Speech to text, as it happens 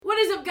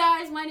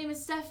my name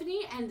is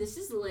Stephanie, and this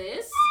is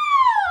Liz.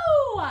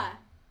 Woo!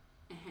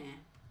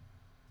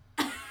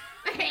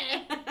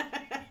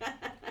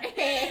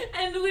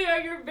 And we are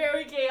your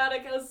very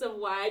chaotic hosts of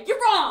Why You're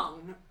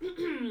Wrong.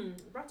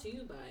 Brought to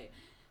you by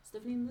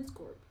Stephanie and Liz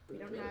Corp. We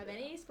don't have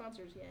any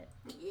sponsors yet.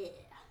 Yeah.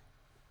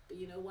 But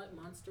you know what?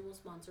 Monster will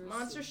sponsor us.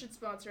 Monster should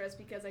sponsor us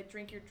because I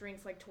drink your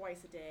drinks like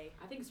twice a day.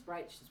 I think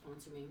Sprite should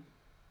sponsor me.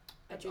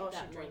 That's I drink all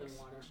that she more drinks.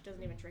 than water. She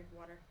doesn't even drink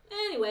water.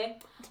 Anyway,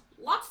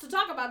 lots to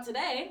talk about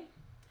today.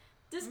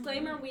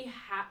 Disclaimer, we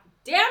have...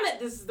 Damn it,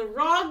 this is the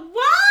wrong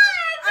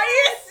one! Are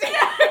you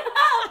serious?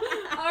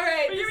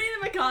 Alright. Are you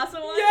reading the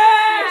Mikasa one?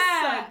 Yeah!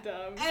 You're so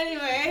dumb.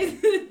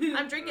 Anyways.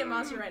 I'm drinking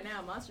Monster right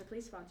now. Monster,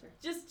 please sponsor.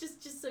 Just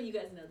so you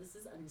guys know, this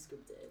is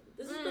unscripted.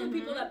 This is for the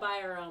people that buy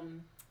our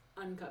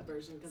uncut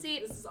version, because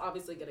this is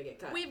obviously gonna get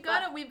cut. We've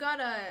got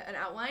an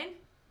outline,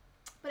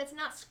 but it's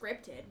not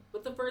scripted.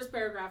 But the first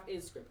paragraph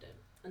is scripted.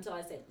 Until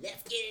I say,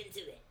 let's get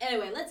into it.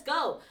 Anyway, let's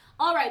go.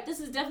 All right, this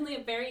is definitely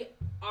a very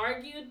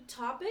argued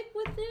topic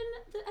within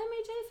the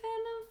MHA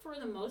fandom for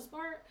the most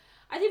part.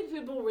 I think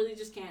people really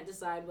just can't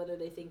decide whether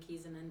they think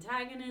he's an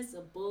antagonist,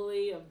 a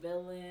bully, a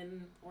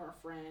villain, or a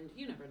friend.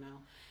 You never know.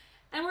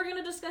 And we're going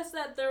to discuss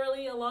that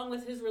thoroughly along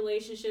with his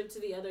relationship to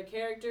the other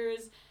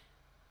characters.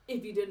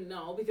 If you didn't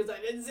know, because I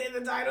didn't say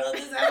the title of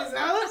this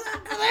episode.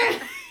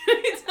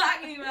 We're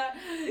talking about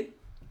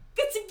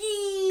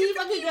Katsuki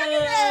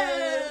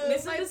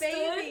Bakugo, my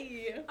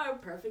baby, are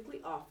perfectly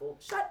awful.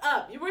 Shut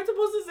up! You weren't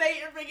supposed to say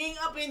your freaking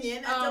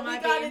opinion until we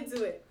got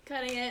into it.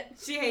 Cutting it.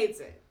 She hates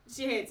it.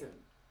 She hates him.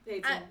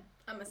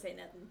 I'm gonna say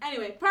nothing.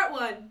 Anyway, part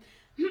 1.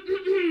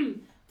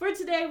 For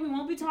today, we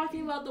won't be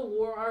talking about the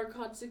war arc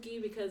Katsuki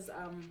because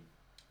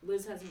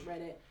Liz hasn't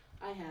read it.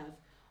 I have.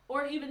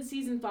 Or even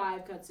season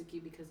 5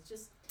 Katsuki because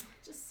just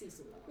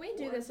season 1. We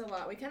do this a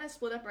lot. We kind of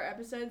split up our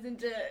episodes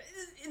into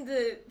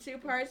 2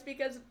 parts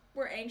because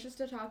we're anxious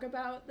to talk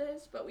about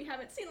this, but we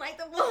haven't seen like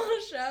the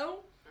full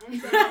show.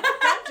 So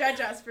don't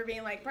judge us for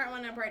being like part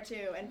 1 and part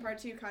 2, and part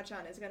 2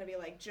 Kachan is gonna be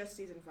like just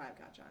season 5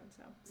 Kachan.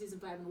 So season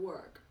 5 and war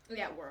arc.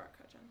 Yeah, war arc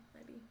Kachan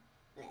maybe.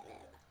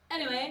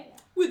 Anyway,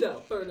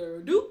 without further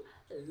ado,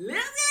 let's get into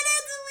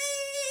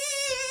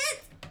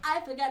it.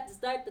 I forgot to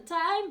start the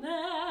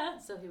timer,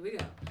 so here we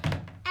go.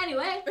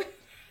 Anyway,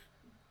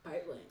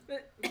 part 1.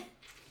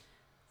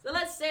 So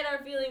let's state our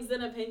feelings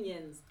and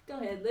opinions. Go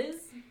ahead,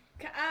 Liz.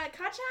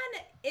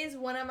 Kachan is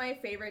one of my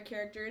favorite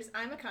characters.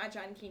 I'm a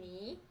Kachan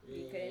Kini.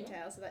 You couldn't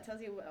tell, so that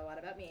tells you a lot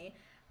about me.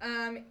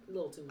 A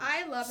little too much.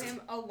 I love him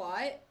a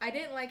lot. I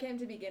didn't like him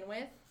to begin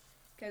with,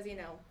 because,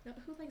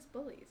 who likes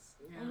bullies?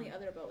 Yeah. Only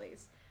other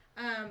bullies.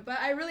 But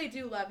I really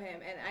do love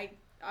him, and I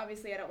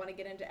don't want to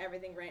get into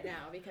everything right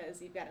now, because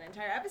you've got an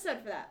entire episode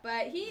for that.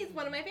 But he's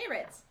one of my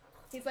favorites.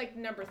 He's like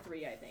number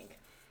 3, I think.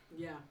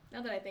 Yeah.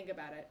 Now that I think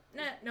about it.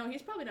 No,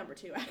 he's probably number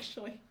 2,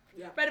 actually.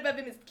 Yeah. Right above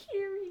him is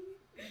Kiri.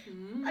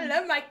 Mm-hmm. I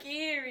love my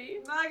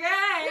Kiri.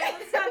 Okay,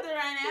 let's start the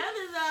right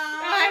episode.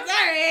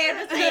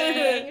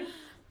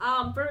 Oh,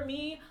 I'm sorry. For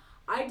me,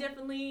 I had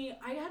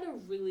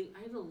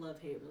a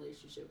love-hate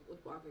relationship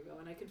with Bakugo,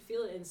 and I could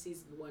feel it in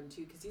season 1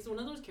 too, because he's one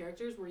of those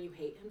characters where you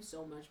hate him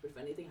so much, but if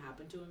anything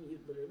happened to him,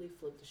 you'd literally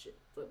I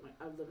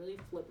would literally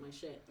flip my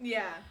shit.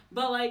 Yeah.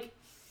 But like,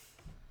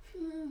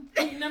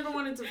 I never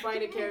wanted to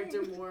fight a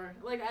character more.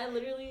 Like, I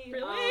literally...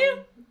 Really?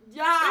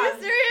 Yeah. Are you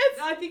serious?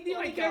 I think the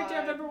only character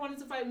I've ever wanted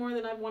to fight more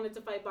than I've wanted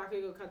to fight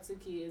Bakugo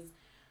Katsuki is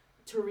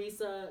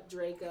Teresa,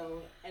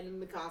 Draco,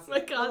 and Mikasa.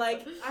 But,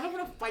 like, I don't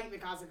want to fight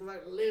Mikasa because I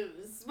would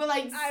lose. But,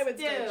 like, I would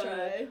still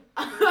try.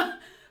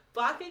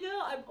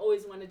 Bakugo, I've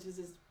always wanted to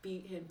just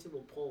beat him to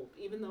a pulp,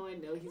 even though I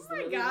know he's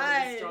literally one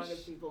of the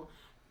strongest people.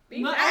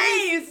 Be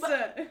nice!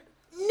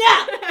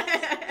 No!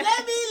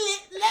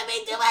 Let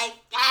me do my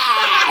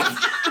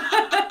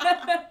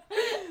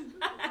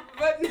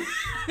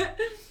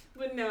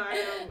but no,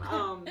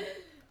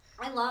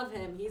 I love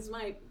him. He's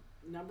my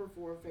number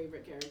 4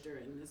 favorite character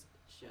in this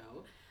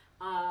show.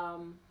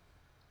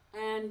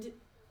 And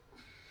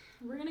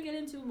we're gonna get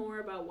into more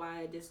about why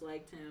I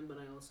disliked him, but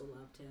I also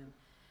loved him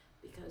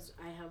because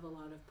I have a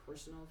lot of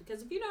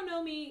because if you don't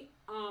know me,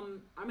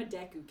 I'm a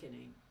Deku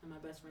Kinney, and my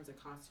best friend's a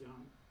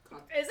Katsuyon.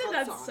 Isn't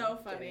that so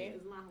funny?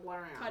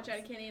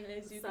 Kachan Kenny and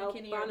Izuku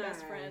Kenny are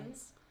best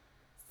friends.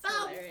 So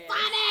hilarious.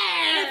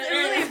 Funny! It's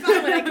really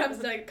fun when it comes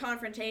to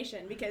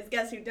confrontation, because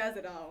guess who does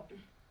it all?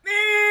 Me!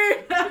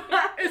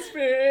 It's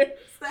me!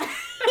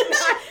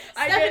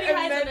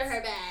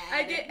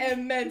 I get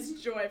immense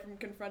joy from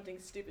confronting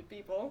stupid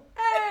people.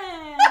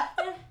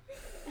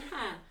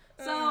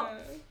 So,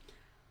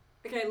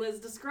 okay, Liz,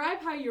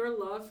 describe how your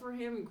love for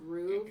him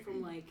grew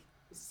from, like,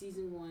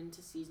 season 1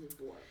 to season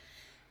 4.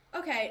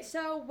 Okay,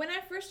 so when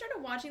I first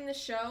started watching the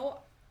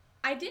show,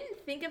 I didn't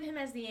think of him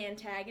as the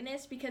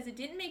antagonist because it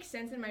didn't make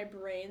sense in my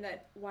brain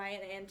that why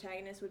an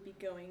antagonist would be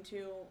going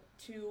to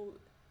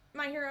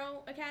My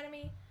Hero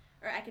Academy,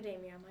 or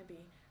Academia, might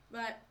be.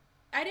 But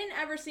I didn't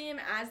ever see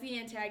him as the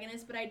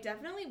antagonist, but I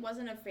definitely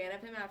wasn't a fan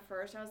of him at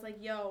first. I was like,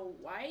 yo,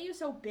 why are you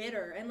so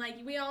bitter? And,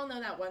 like, we all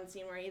know that one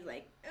scene where he's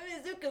like,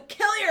 Izuku,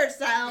 kill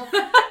yourself!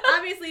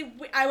 Obviously,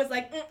 I was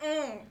like,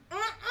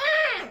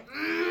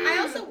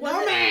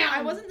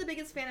 wasn't the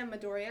biggest fan of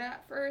Midoriya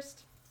at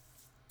first,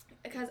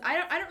 because I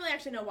don't really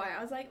actually know why.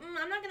 I was like,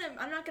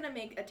 I'm not gonna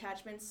make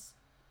attachments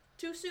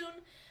too soon.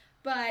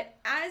 But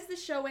as the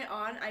show went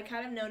on, I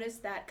kind of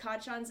noticed that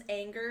Kacchan's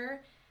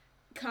anger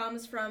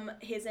comes from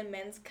his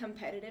immense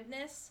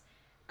competitiveness.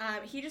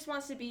 He just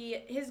wants to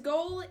be, his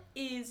goal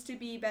is to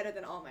be better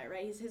than All Might,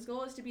 right? His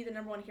goal is to be the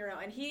number one hero,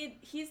 and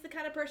he's the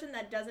kind of person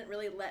that doesn't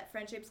really let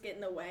friendships get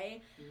in the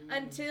way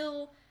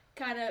until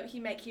kind of he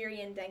met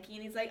Kiri and Denki,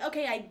 and he's like,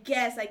 okay, I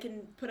guess I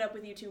can put up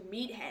with you two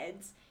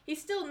meatheads.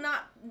 He's still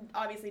not,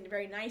 obviously,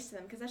 very nice to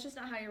them, because that's just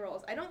not how he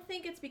rolls. I don't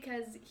think it's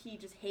because he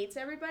just hates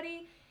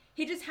everybody.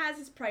 He just has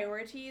his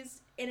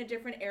priorities in a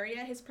different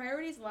area. His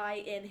priorities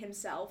lie in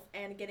himself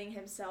and getting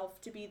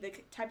himself to be the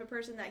type of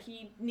person that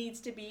he needs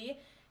to be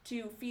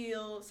to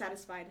feel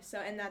satisfied.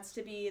 And that's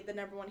to be the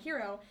number one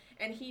hero.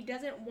 And he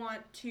doesn't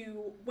want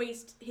to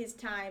waste his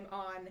time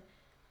on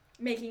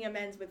making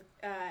amends with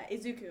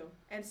Izuku.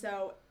 And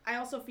so I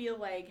also feel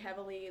like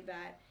heavily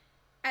that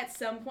at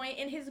some point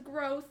in his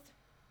growth,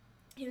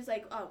 he was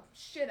like, oh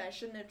shit, I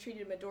shouldn't have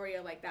treated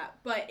Midoriya like that.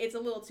 But it's a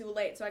little too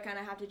late, so I kind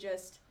of have to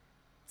just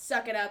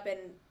suck it up and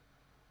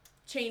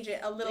change it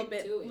a little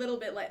bit,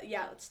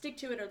 stick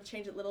to it or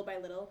change it little by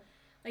little.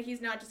 Like,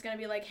 he's not just gonna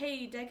be like,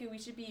 hey, Deku, we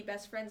should be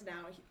best friends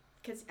now,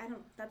 because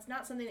that's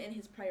not something in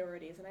his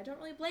priorities, and I don't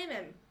really blame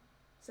him.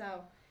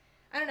 So,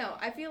 I don't know,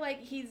 I feel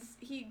like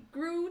he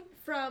grew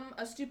from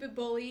a stupid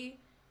bully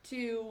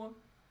to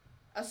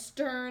a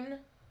stern,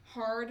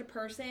 hard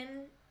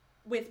person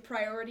with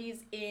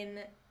priorities in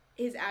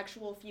his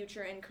actual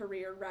future and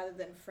career rather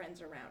than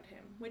friends around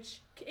him,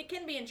 which it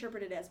can be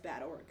interpreted as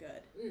bad or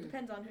good.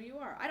 Depends on who you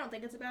are. I don't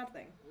think it's a bad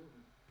thing.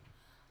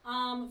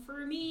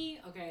 For me,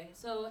 okay,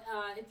 so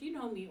if you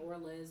know me or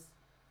Liz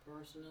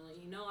personally,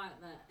 you know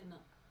that in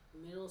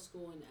the middle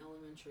school and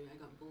elementary, I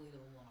got bullied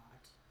a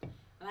lot.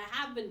 And I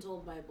have been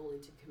told by a bully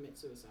to commit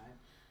suicide.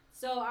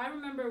 So I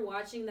remember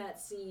watching that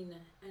scene,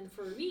 and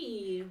for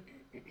me,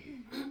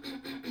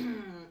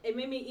 it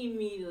made me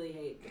immediately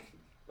hate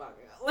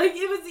Bakugo. Like,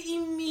 it was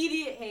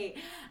immediate hate.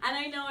 And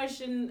I know I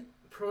shouldn't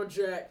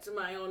project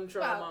my own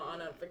trauma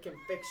on a freaking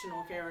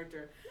fictional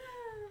character.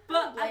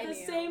 But at the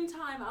same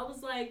time, I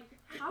was like,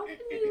 how can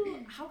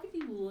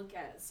you look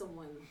at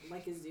someone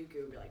like Izuku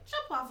and be like,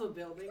 jump off a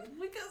building?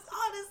 Because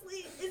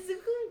honestly,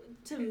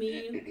 Izuku to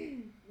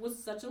me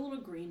was such a little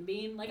green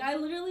bean. Like, I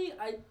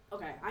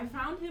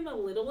found him a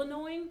little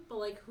annoying, but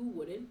like, who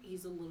wouldn't?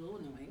 He's a little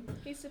annoying.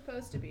 He's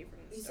supposed to be from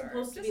the start.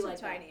 He's supposed to be like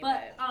tiny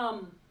that.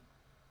 But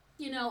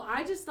you know,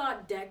 I just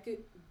thought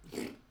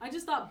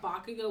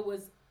Bakugo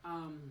was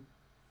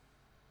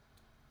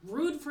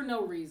rude for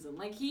no reason.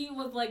 Like, he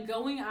was like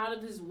going out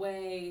of his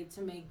way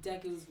to make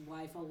Deku's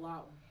life a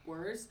lot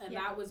worse, and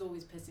that was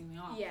always pissing me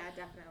off. Yeah,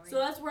 definitely. So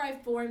that's where I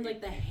formed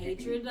like the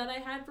hatred that I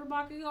had for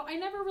Bakugo. I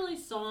never really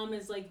saw him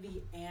as like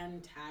the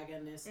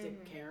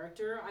antagonistic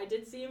character. I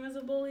did see him as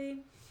a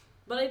bully,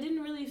 but I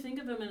didn't really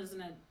think of him as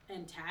an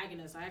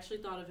antagonist. I actually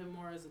thought of him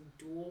more as a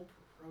dual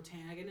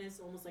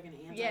protagonist, almost like an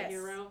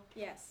anti-hero.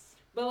 Yes.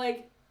 But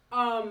like,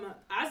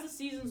 as the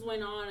seasons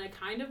went on, I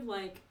kind of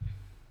like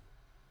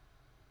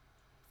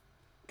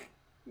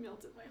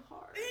melted my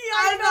heart. Yeah,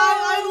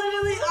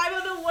 I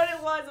don't know what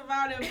it was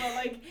about him, but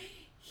like,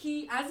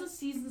 as the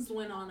seasons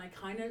went on, I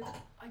kind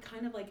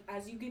of like,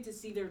 as you get to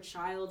see their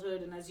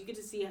childhood and as you get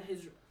to see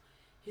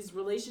his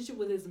relationship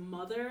with his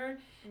mother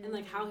and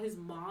like how his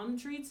mom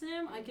treats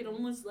him, I could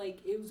almost like,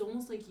 it was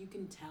almost like you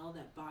can tell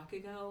that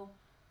Bakugo,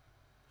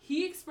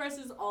 he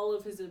expresses all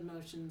of his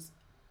emotions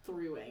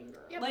through anger.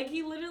 Yep. Like,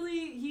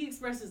 he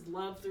expresses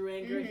love through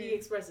anger. He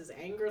expresses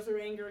anger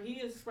through anger.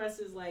 He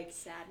expresses like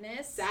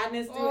sadness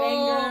through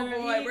anger.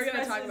 Boy, we're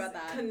gonna talk about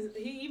that.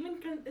 He even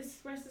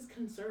expresses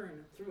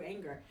concern through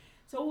anger.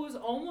 So it was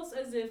almost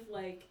as if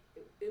like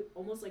it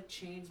almost like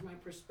changed my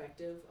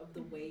perspective of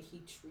the way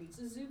he treats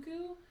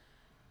Izuku,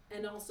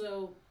 and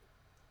also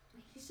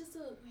he's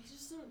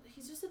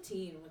just a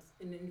teen with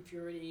an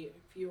inferiority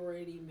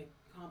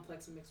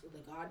complex mixed with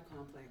a god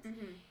complex.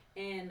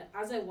 And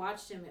as I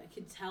watched him, I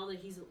could tell that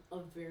he's a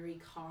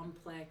very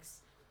complex,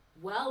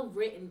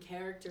 well-written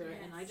character,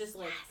 and I just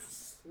like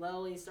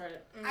slowly started.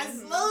 I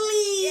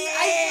slowly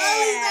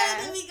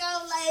started to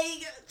become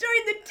like,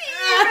 join the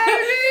team,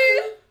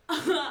 baby.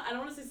 I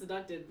don't want to say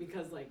seducted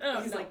because like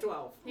he's like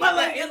 12, but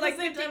like it's like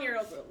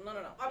 15-year-old. No.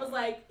 I was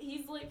like,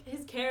 he's like,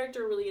 his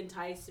character really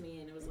enticed me,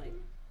 and it was like.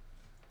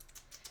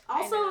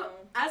 Also,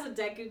 as a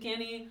Deku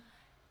Kenny,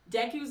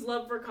 Deku's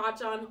love for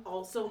Kacchan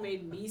also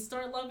made me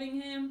start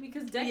loving him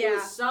because Deku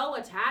was so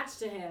attached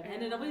to him,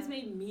 and it always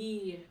made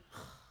me,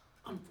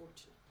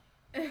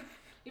 unfortunately.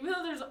 Even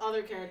though there's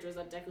other characters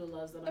that Deku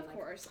loves that I'm like, of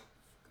course.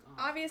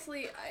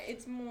 Obviously,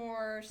 it's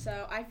more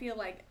so, I feel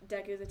like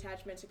Deku's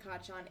attachment to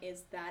Kacchan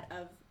is that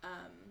of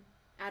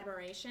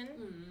admiration.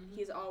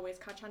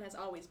 Kacchan has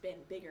always been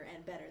bigger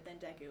and better than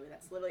Deku.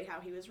 That's literally how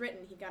he was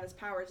written. He got his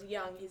powers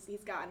young.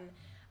 He's gotten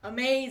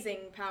amazing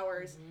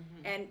powers,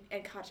 and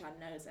Kacchan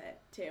knows it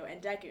too,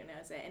 and Deku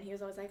knows it, and he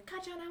was always like,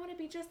 Kacchan, I want to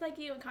be just like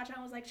you, and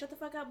Kacchan was like, shut the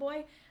fuck up,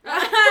 boy.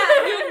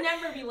 You'll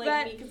never be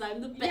like me because I'm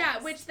the best.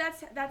 Yeah, which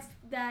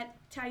that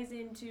ties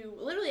into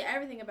literally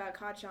everything about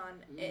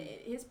Kacchan.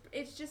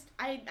 It's just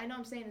I know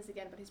I'm saying this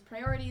again, but his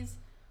priorities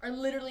are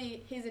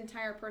literally his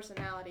entire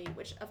personality,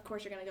 which of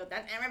course you're gonna go,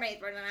 that's everybody's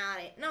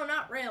personality. No,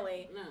 not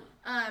really. No.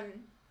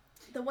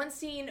 The one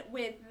scene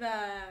with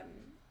the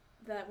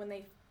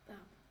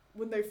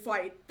when they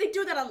fight, they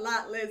do that a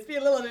lot, Liz. Be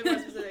a little bit more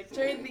specific.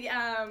 During the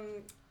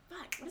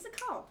what is it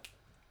called?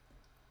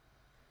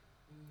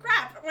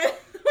 Crap! When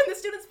the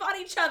students fought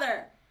each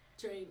other.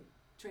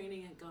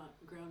 Training at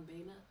ground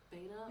beta.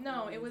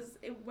 No, it was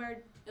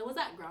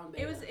at ground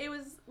beta. It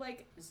was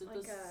like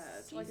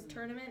a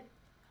tournament.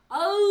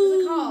 Oh,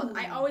 what's it called?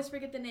 I always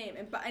forget the name.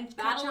 And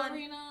Battle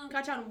Arena.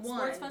 Kacchan won.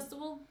 Sports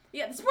Festival.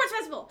 Yeah, the sports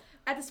festival.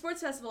 At the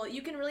sports festival,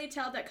 you can really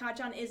tell that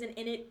Kacchan isn't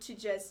in it to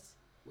just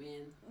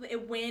win.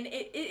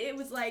 It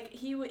was like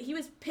he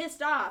was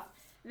pissed off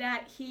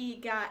that he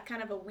got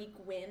kind of a weak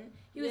win.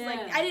 He was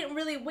like, I didn't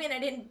really win. I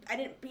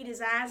didn't beat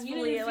his ass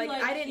fully.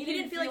 He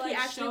didn't feel like he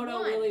actually Shoto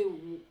won. Really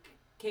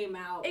came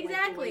out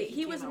exactly.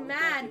 He was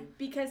mad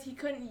because he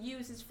couldn't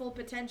use his full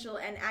potential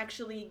and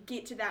actually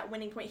get to that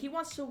winning point. He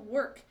wants to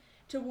work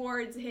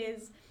towards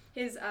his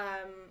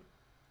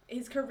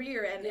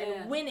career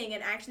and winning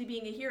and actually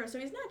being a hero. So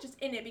he's not just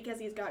in it because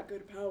he's got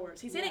good powers.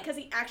 He's in it because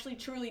he actually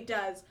truly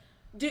does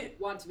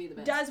want to be the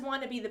best. Does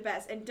want to be the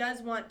best and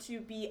does want to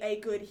be a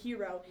good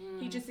hero.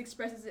 He just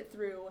expresses it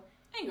through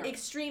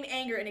extreme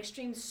anger and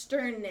extreme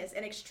sternness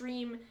and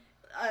extreme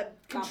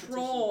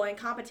control and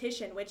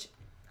competition, which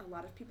a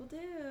lot of people do.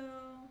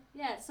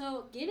 Yeah,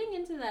 so getting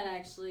into that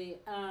actually,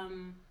 I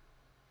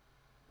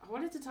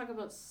wanted to talk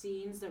about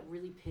scenes that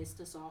really pissed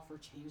us off or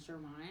changed our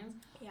minds.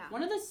 Yeah.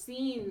 One of the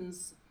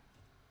scenes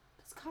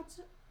is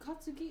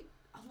Katsuki.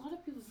 A lot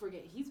of people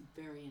forget he's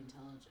very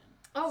intelligent.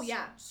 Oh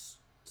yeah.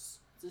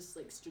 Just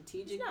like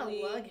strategically. He's not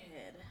a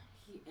lughead.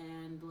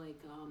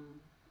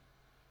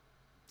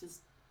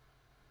 Just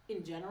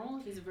in general,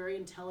 he's a very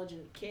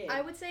intelligent kid.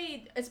 I would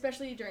say,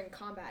 especially during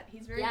combat,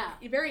 he's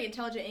very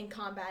intelligent in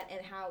combat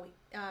and how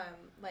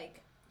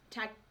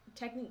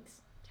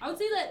techniques. I would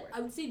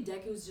say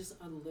Deku's just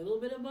a little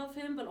bit above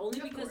him, but only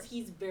because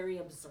he's very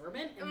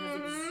observant and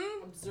has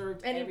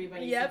observed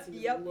everybody since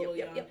he was little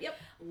young.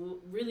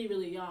 Really,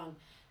 really young.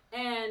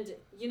 And,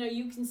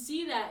 you can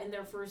see that in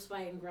their first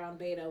fight in Ground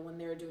Beta when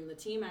they're doing the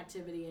team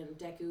activity and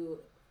Deku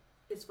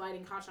is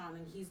fighting Kacchan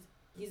and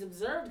he's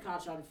observed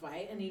Kacchan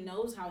fight and he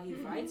knows how he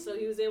fights, so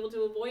he was able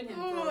to avoid him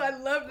for I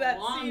love that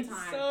scene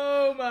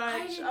so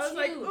much. I was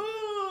like,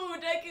 ooh,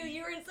 Deku,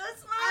 you were so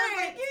smart. I was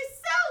like, you're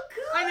so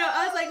cool. I know.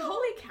 I was like,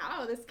 holy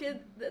cow, this kid.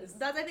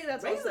 I think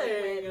that's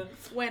also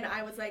when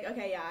I was like,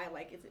 okay, yeah, I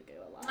like Izuku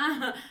a lot.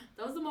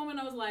 That was the moment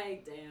I was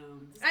like,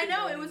 damn. I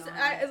know it was.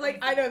 I was like,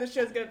 I know this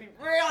show's gonna be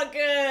real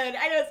good.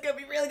 I know it's gonna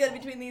be really good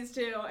between these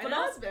two, and it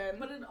has been.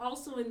 But it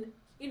also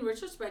in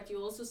retrospect, you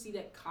also see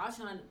that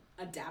Kacchan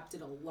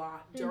adapted a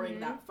lot during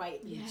that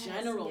fight in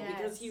general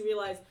because he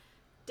realized,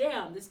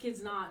 damn, this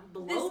kid's not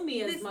below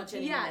me as much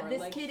anymore. Yeah,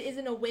 this kid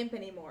isn't a wimp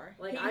anymore.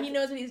 Like he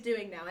knows what he's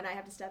doing now, and I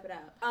have to step it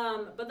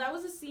up. But that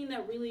was a scene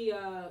that really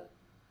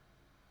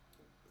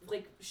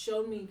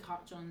showed me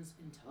Kacchan's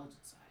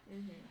intelligence side.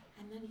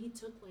 And then he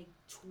took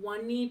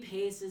 20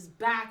 paces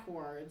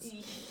backwards.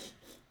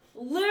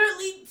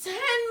 Literally 10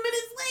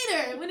 minutes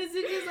later, when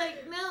Izuku's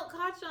like, no,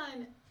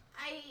 Kacchan,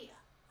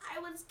 I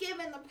was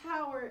given the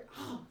power.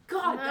 Oh,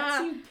 God, that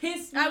scene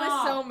pissed me off. I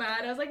was so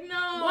mad. I was like,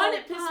 no. One,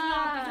 it pissed me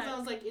off because I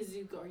was like,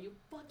 Izuku, are you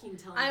fucking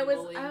telling me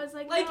bully? I was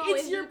like, no,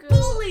 it's Izuku, your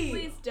bully.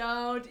 Please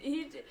don't.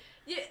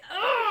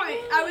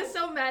 I was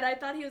so mad. I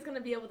thought he was going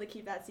to be able to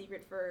keep that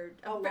secret for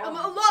a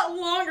lot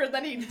longer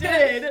than he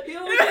did. He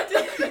literally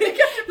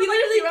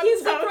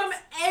keeps it from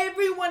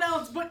everyone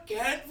else, but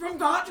can't from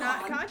Kacchan.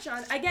 Not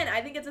Kacchan. Again,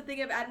 I think it's a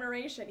thing of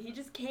admiration. He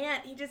just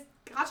can't.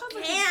 Kacchan's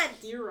like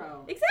his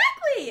hero.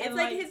 Exactly. It's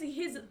like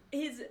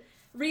his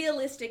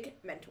realistic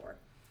mentor.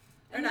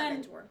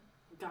 Mentor.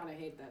 God, I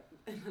hate that.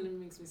 And then it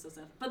makes me so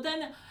sad. But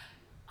then,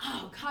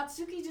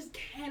 Katsuki just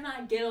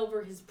cannot get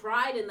over his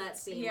pride in that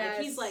scene. Yes.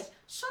 Like, he's like,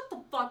 shut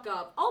the fuck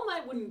up. All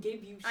Might wouldn't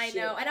give you shit. I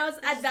know. And I was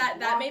at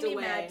that made me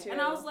mad too.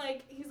 And I was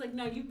like, he's like,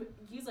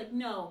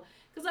 no.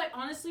 Because I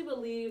honestly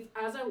believe,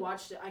 as I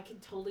watched it, I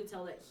could totally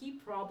tell that he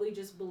probably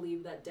just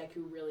believed that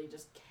Deku really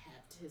just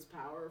kept his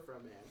power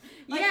from him.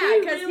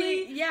 Because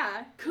he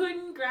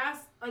couldn't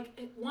grasp,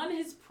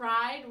 his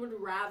pride would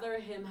rather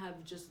him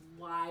have just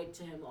lied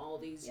to him all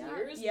these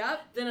years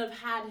than have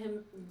had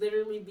him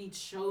literally be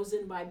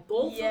chosen by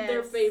both of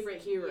their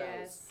favorite heroes.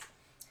 Yes.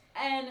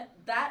 And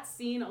that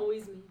scene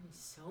always made me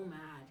so mad.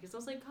 Because I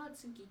was like,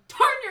 Katsuki,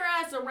 turn your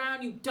ass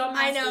around, you dumbass.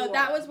 I know,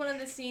 that was one of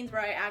the scenes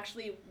where I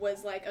actually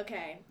was like,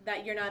 okay,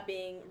 that you're not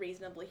being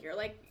reasonable here.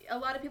 Like, a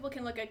lot of people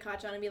can look at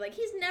Kacchan and be like,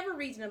 he's never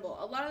reasonable.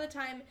 A lot of the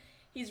time,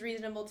 he's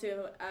reasonable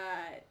to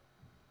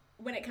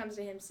when it comes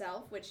to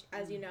himself, which,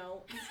 as you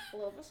know, he's a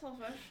little bit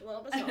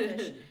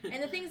selfish.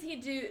 And the things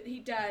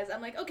he does,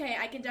 I'm like, okay,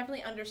 I can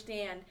definitely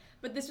understand.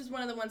 But this was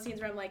one of the scenes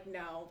where I'm like,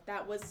 no,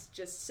 that was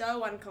just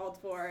so uncalled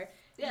for.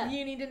 Yeah.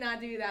 You need to not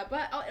do that.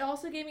 But it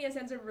also gave me a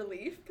sense of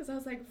relief because I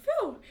was like,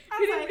 phew,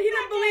 he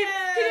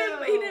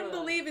didn't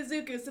believe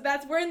Izuku. So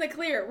we're in the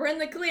clear.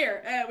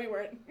 We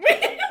weren't.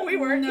 We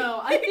weren't. No,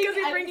 I think because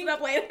he brings it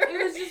up later.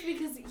 It was just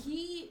because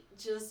he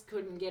just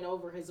couldn't get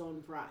over his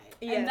own pride.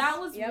 Yes. And that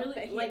was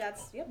really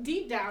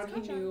deep down he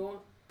knew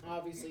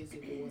obviously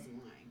Izuku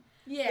wasn't lying.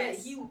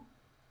 Yes.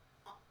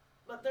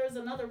 But there's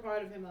another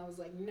part of him I was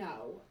like,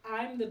 no,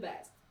 I'm the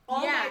best.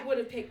 All Might would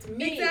have picked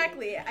me.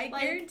 Exactly. I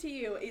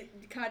guarantee you,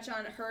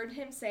 Kachan heard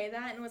him say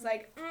that and was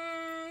like,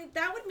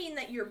 that would mean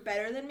that you're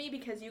better than me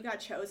because you got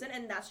chosen,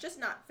 and that's just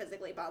not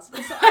physically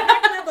possible, so I'm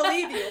not going to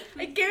believe you.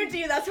 I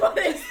guarantee you that's what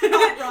his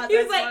thought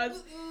process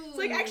was. It's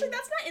like, actually,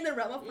 that's not in the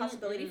realm of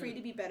possibility for you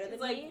to be better than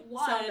me.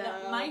 One, so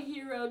my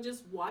hero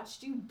just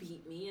watched you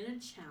beat me in a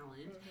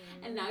challenge,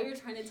 and now you're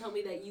trying to tell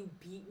me that you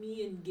beat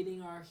me in getting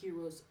my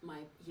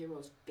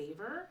hero's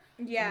favor?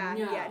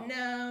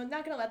 No,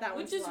 not gonna let that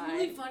one slide. Which is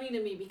really funny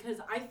to me because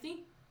I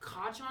think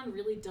Kachan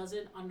really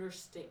doesn't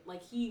understand.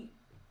 Like, he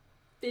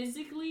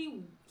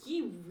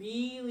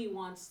really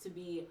wants to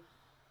be.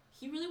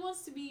 I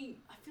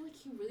feel like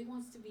he really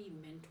wants to be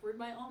mentored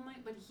by All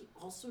Might, but he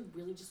also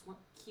really just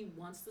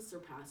wants to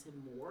surpass him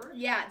more.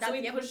 Yeah, so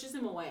he pushes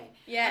him away.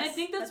 Yes, and I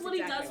think that's what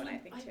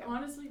exactly he does. I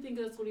honestly think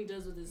that's what he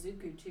does with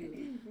Izuku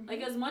too.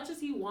 Like, as much as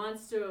he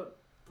wants to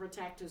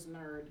protect his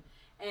nerd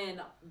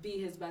and be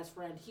his best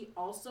friend, he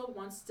also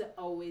wants to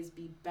always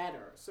be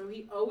better. So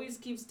he always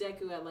keeps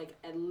Deku at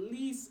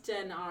least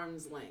 10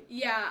 arms length.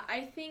 Yeah,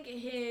 I think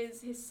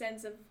his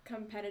sense of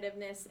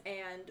competitiveness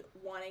and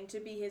wanting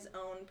to be his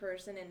own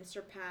person and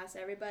surpass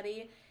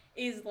everybody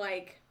is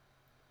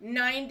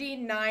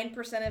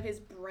 99% of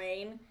his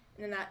brain,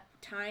 and then that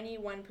tiny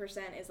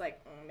 1% is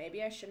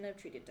maybe I shouldn't have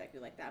treated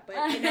Deku like that.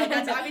 But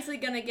that's obviously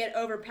gonna get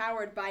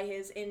overpowered by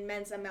his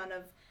immense amount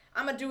of,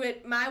 I'm going to do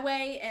it my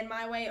way and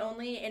my way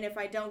only, and if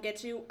I don't get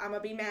to, I'm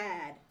going to be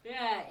mad.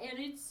 Yeah, and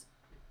he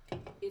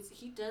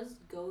does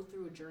go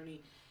through a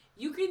journey.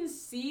 You can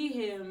see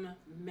him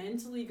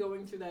mentally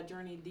going through that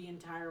journey the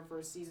entire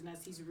first season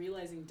as he's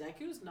realizing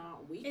Deku's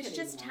not weak It's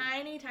anymore. just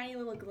tiny, tiny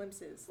little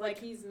glimpses.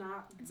 He's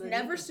not... It's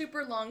never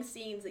super long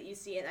scenes that you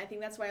see, and I think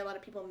that's why a lot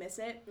of people miss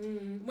it.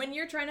 Mm-hmm. When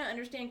you're trying to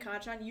understand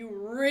Kachan, you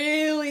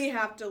really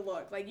have to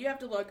look. You have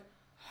to look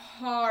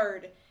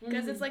hard,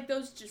 because it's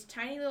those just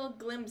tiny little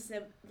glimpse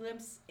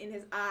in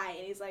his eye,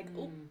 and he's like,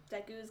 oh,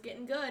 Deku's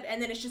getting good,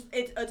 and then it's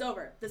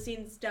over. The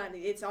scene's done.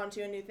 It's on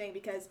to a new thing,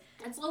 because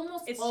it's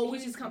almost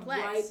always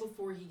complex. Right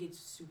before he gets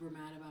super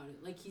mad about it.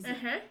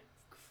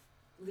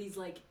 He's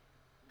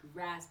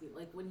grasping.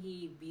 When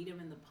he beat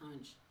him in the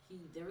punch,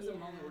 there was a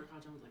moment where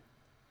Kachan was like,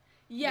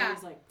 he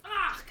was like,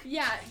 ah!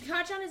 Yeah,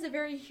 Kachan is a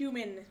very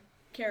human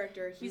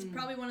character. He's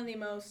probably one of the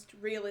most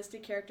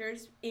realistic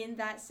characters in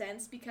that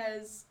sense,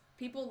 because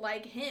people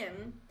like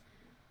him,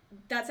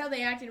 that's how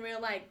they act in real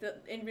life.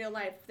 In real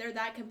life, they're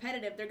that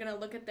competitive. They're gonna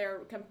look at their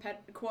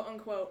quote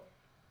unquote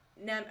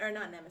not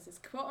nemesis,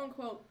 quote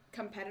unquote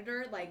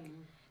competitor.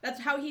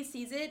 That's how he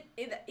sees it.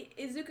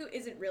 Izuku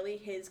isn't really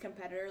his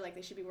competitor.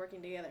 They should be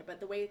working together. But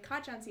the way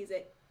Kachan sees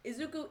it,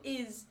 Izuku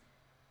is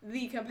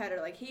the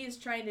competitor. He is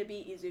trying to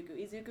beat Izuku.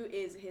 Izuku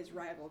is his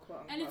rival, quote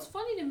unquote. And it's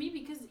funny to me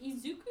because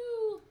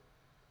Izuku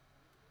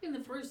in the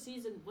first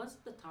season was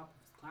at the top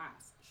of his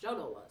class.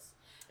 Shoto was.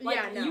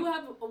 You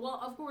have,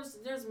 of course,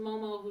 there's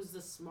Momo, who's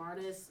the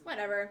smartest.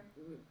 Whatever.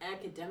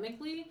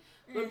 Academically.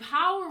 But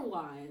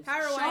power-wise,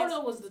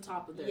 Shoto was the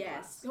top of their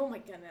class. Oh my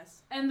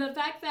goodness. And the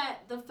fact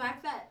that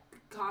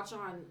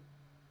Kachan,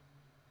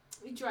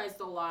 he tries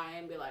to lie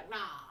and be like, nah,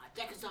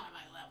 Deku's not at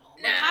my level.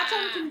 Nah. But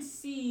Kachan can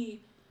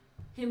see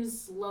him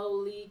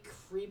slowly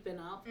creeping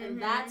up,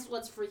 and that's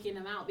what's freaking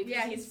him out.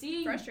 Because he's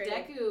seeing frustrated.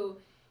 Deku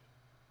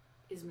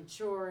is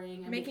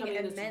maturing and making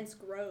becoming immense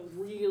growth,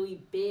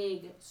 really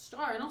big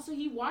star, and also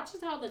he watches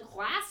how the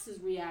class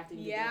is reacting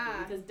to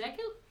Deku, because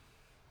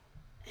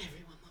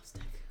everyone loves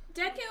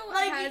Deku.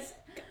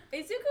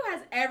 Izuku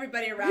has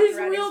everybody wrapped around his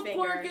finger. His real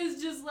quirk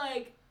is just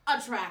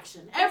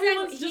attraction.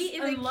 Everyone's just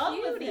in love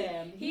with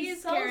him.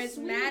 He's so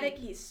charismatic. Sweet.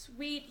 He's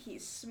sweet.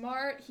 He's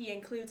smart. He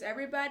includes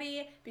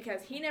everybody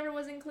because he never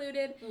was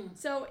included.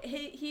 So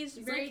he's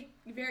very.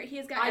 He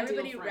has got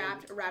everybody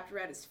wrapped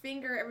around his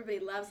finger. Everybody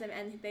loves him,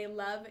 and they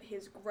love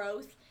his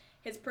growth,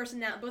 his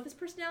personality, both his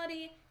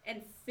personality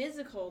and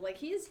physical.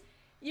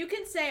 You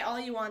can say all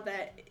you want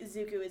that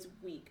Izuku is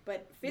weak,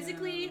 but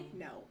physically,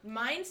 no.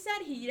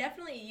 Mindset, he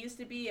definitely used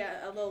to be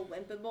a little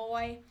limpy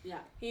boy.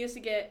 Yeah. He used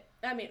to get,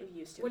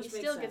 he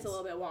still gets a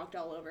little bit walked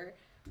all over.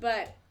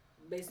 But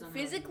based on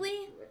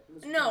physically,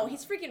 no,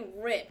 he's freaking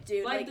ripped,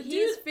 dude.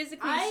 He's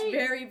physically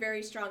very,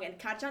 very strong, and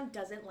Kachan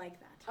doesn't like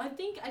that. I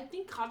think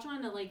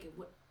Kachan,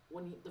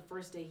 when the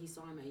first day he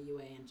saw him at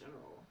UA in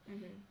general,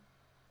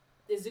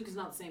 Izuku's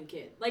not the same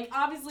kid.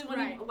 Obviously,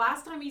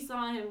 last time he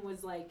saw him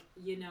was,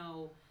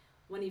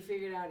 when he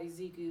figured out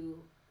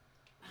Izuku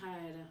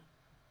had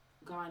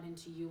gotten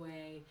into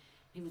UA.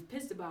 He was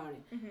pissed about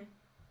it. Mm-hmm.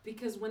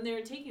 Because when they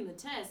were taking the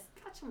test,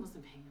 Kachan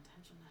wasn't paying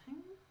attention to him.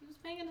 He was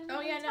paying attention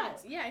to the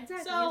test. Yeah,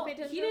 exactly. So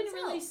he didn't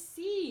really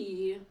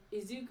see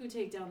Izuku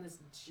take down this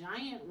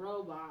giant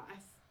robot.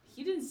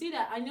 He didn't see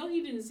that. I know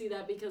he didn't see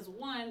that because,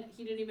 one,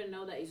 he didn't even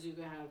know that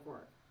Izuku had a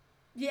quirk.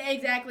 Yeah,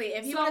 exactly.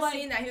 If he would have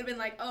seen that, he would have been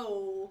like,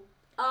 oh,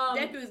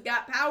 Deku's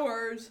got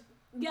powers.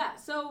 Yeah,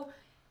 so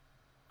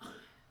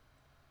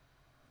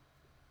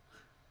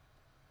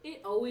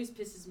it always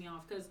pisses me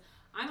off because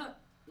I'm a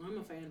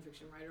fan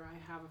fiction writer. I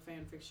have a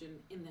fan fiction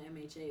in the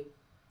MHA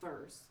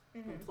verse.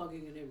 Mm-hmm. I'm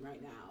plugging it in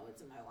right now.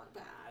 It's in my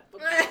Wattpad.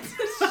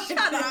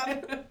 Shut up.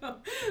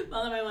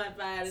 Well, in my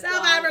Wattpad.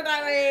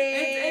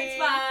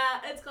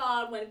 It's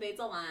called When Fates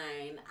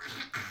Align.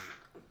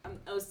 I'm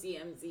OC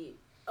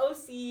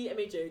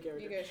MHA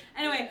character.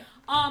 Anyway,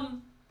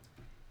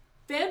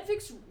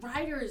 fanfics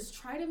writers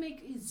try to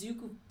make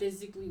Izuku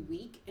physically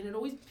weak, and it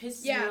always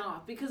pisses me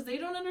off because they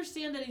don't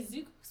understand that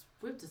Izuku's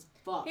ripped as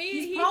fuck.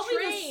 He's probably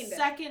trained. The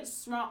second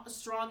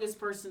strongest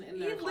person in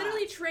their class. He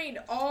literally trained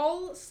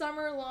all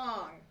summer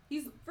long.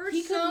 He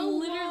could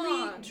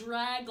literally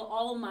drag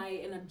All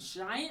Might in a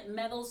giant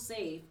metal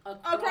safe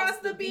across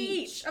the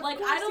beach. Of like,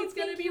 course I don't he's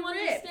think you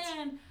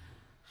understand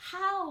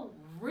how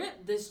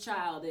ripped this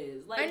child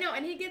is. Like, I know,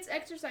 and he gets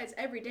exercise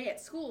every day at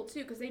school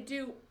too, because they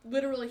do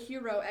literally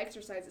hero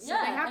exercises. So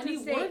yeah, they have to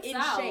stay in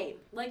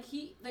shape. Like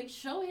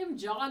show him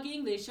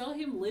jogging, they show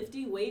him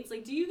lifting weights.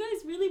 Like, do you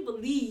guys really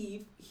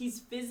believe he's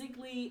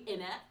physically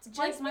inept? Just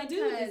like, my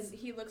dude is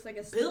he looks like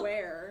a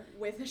square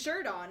with a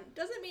shirt on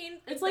doesn't mean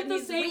it's like the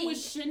same weak. with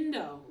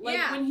Shindo.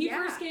 Like when he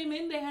first came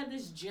in, they had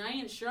this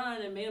giant shirt on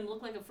and it made him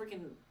look like a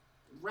freaking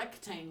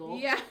rectangle.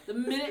 Yeah. The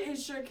minute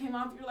his shirt came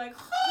off, you're like,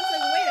 I was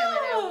like, wait a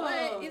minute,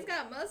 what? He's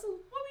got muscle?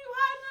 What were you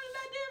hiding under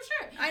that damn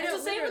shirt? I know.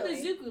 It's the same with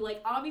Izuku.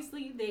 Like,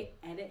 obviously, they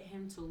edit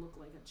him to look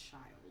like a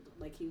child.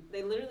 Like,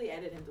 they literally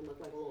edit him to look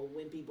like a little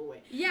wimpy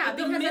boy. Yeah,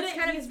 because that's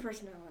kind of his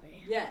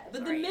personality. Yeah,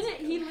 but the minute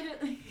he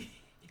literally...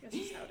 That's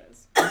just how it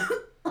is.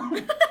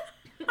 COVID.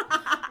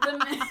 I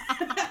don't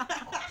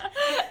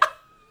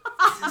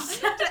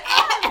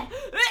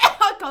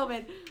have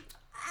COVID.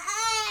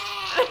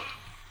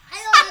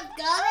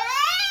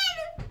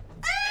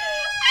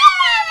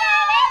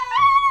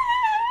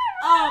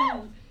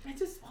 I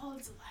just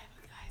swallowed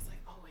saliva, guys,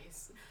 like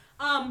always.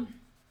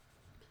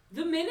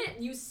 The minute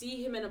you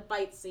see him in a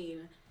fight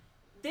scene,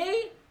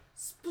 they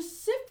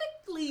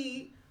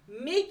specifically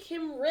make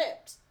him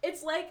ripped.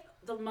 It's like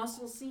the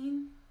muscle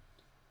scene.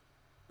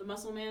 The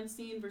muscle man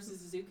scene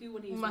versus Izuku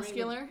when he's wearing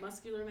the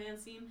muscular man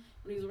scene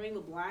when he's wearing the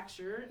black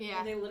shirt. Yeah.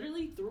 And they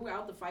literally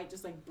throughout the fight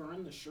just like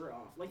burned the shirt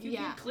off. Like you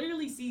can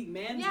clearly see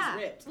man's is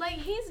ripped. Like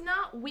he's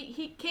not weak.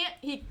 He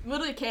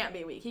literally can't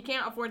be weak. He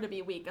can't afford to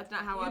be weak. That's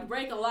not how He'd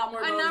break a lot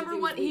more bones. Number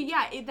one,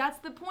 that's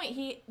the point.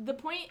 The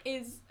point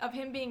is of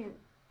him being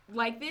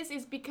like this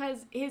is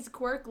because his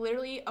quirk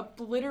literally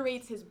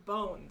obliterates his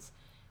bones.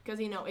 Because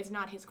it's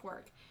not his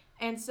quirk.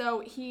 And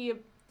so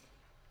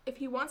if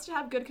he wants to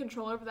have good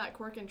control over that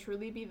quirk and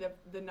truly be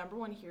the number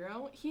one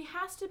hero, he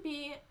has to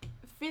be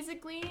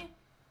physically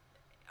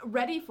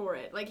ready for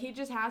it. Like, he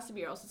just has to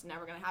be, or else it's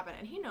never going to happen.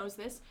 And he knows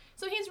this.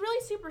 So he's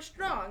really super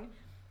strong.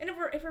 And if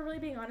we're really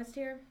being honest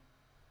here,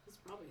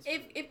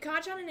 if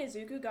Kachan and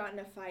Izuku got in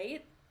a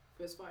fight,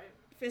 fist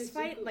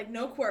fight, like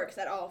no quirks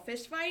at all,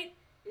 fist fight,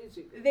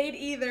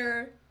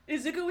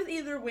 Izuku would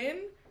either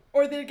win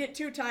or they'd get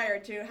too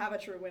tired to have a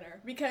true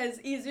winner. Because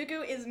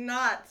Izuku is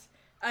not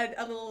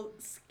a little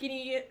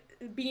skinny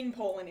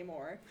beanpole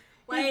anymore.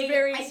 He's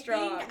very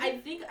strong. I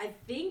think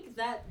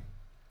that,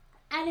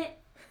 and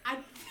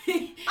I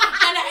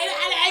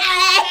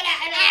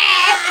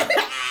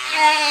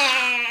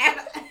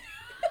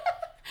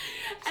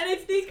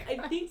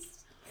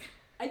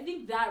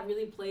think that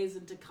really plays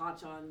into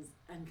Kachan's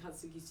and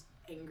Katsuki's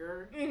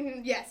anger.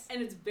 Mm-hmm, yes.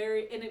 And it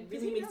really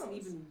makes it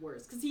even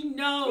worse. Because he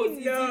knows.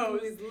 He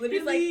knows. He's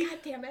literally, he's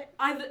like, God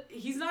damn it.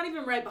 He's not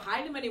even right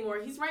behind him anymore.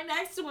 He's right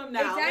next to him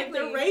now. Exactly. Like,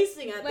 they're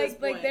racing at this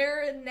point. Like,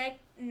 they're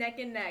neck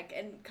and neck.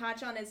 And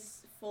Kachan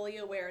is fully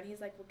aware. And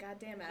he's like, well, God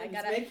damn it.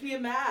 Make me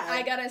mad.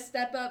 I gotta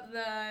step up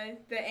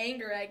the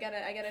anger. I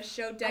gotta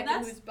show Deku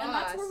who's boss. And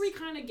that's where we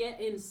kind of get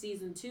in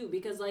season 2.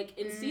 Because, like,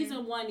 in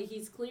season 1,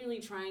 he's clearly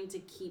trying to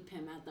keep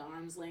him at the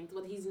arm's length.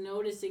 But he's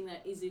noticing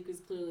that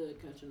Izuku's clearly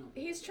like catching up.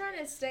 He's trying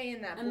to stay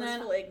in that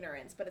blissful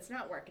ignorance, but it's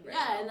not working right now.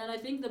 Yeah, and then I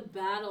think the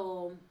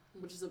battle,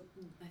 which is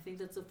I think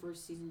that's the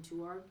first season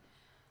 2 arc,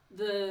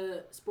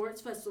 the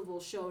sports festival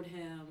showed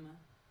him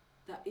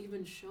that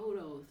even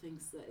Shoto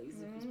thinks that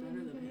Izuku's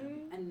better than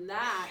him. And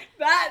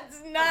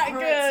that's not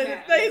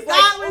good. That's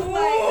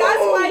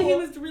why he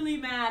was really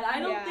mad. I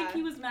don't think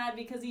he was mad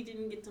because he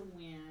didn't get to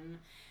win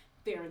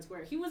fair and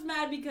square. He was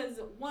mad because,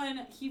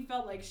 one, he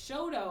felt like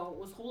Shoto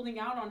was holding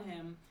out on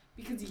him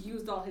because he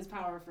used all his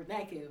power for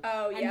Deku.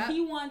 Oh, yeah. And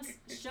he wants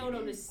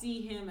Shoto to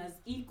see him as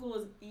equal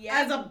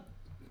as a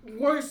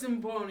worse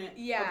opponent.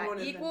 Yeah,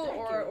 equal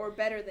or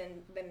better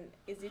than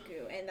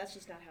Izuku, and that's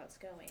just not how it's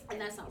going. And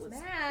that's not what's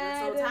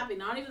happening.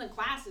 Not even the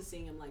class is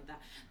seeing him like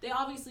that. They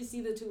obviously see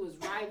the two as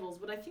rivals,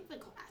 but I think the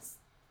class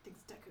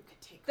thinks Deku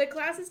could take The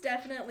class is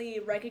definitely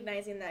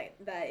recognizing that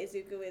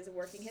Izuku is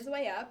working his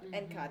way up,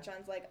 and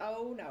Kacchan's like,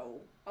 oh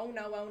no. No.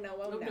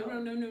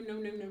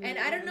 And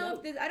I don't know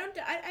if this,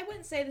 I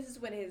wouldn't say this is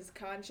when his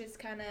conscience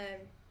kind of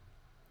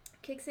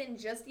kicks in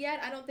just yet.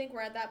 I don't think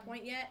we're at that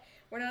point yet.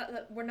 We're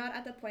not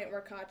at the point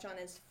where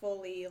Kacchan is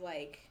fully,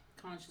 like,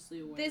 consciously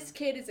aware. This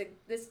kid is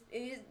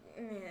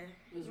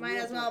might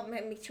as well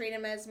treat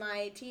him as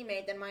my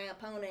teammate than my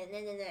opponent.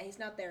 He's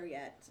not there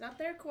yet. It's not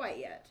there quite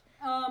yet.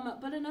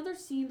 But another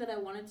scene that I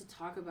wanted to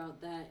talk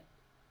about that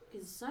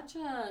is such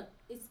a...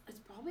 It's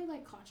probably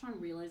like Kacchan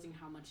realizing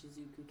how much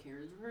Izuku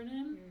cares for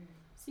him.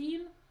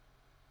 Scene.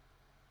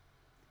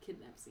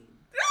 Kidnap scene.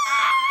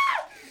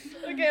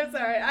 Okay, I'm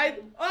sorry.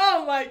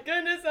 Oh my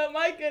goodness.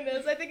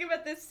 I think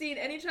about this scene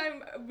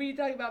anytime we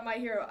talk about My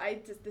Hero.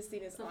 This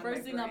scene is on my brain. The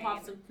first thing that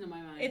pops into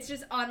my mind. It's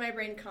just on my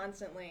brain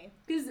constantly.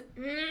 Because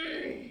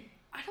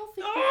I don't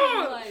think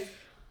people realize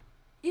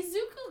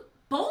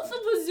both of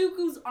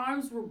Izuku's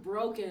arms were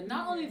broken.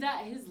 Not only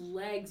that, his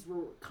legs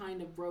were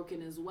kind of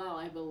broken as well,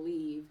 I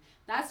believe.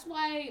 That's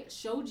why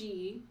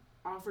Shoji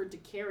offered to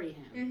carry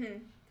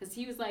him. Because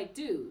he was like,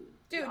 dude,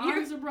 your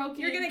arms are broken.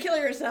 You're going to kill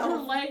yourself.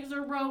 Your legs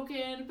are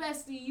broken.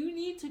 Bestie, you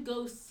need to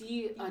go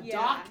see a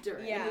doctor.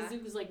 Yeah. And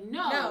Izuku's like,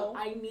 no,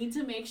 I need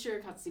to make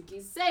sure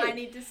Katsuki's safe. I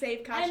need to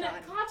save Kacchan.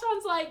 And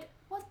Kacchan's like,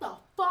 what the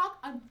fuck?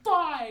 I'm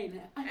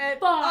fine. I'm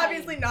fine.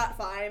 Obviously not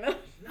fine.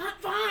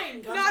 Not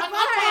fine. Not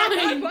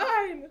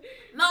fine.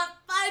 Not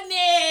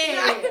funny.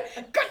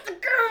 Cut the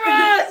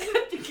cameras.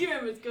 Cut the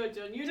cameras,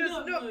 Kacchan. You're just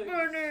not funny.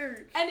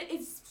 And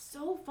it's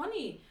so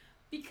funny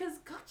because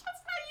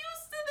Kacchan's not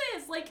used to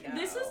this. Like, no.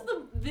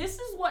 This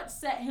is what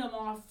set him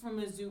off from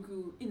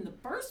Izuku in the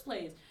first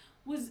place.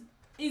 Was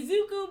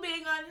Izuku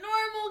being a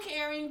normal,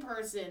 caring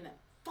person.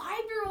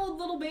 5-year-old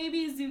little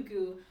baby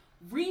Izuku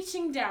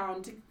reaching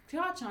down to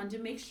Kacchan to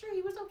make sure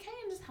he was okay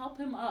and just help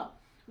him up.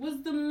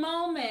 Was the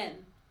moment.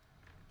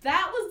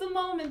 That was the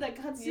moment that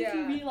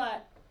Katsuki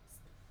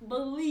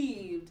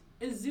believed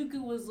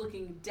Izuku was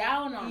looking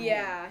down on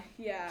him.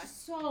 Yeah.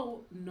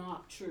 So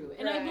not true.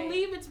 And I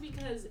believe it's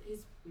because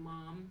his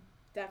mom.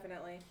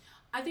 Definitely.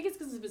 I think it's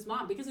because of his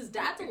mom, because his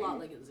dad's a lot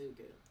like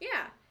Izuku.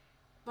 Yeah.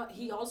 But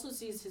he also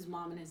sees his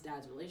mom and his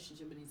dad's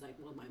relationship, and he's like,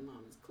 well, my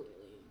mom is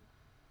clearly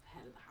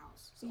head of the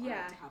house, so I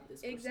have to have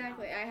this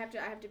exactly. I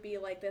have to be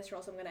like this, or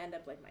else I'm gonna end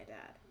up like my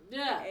dad.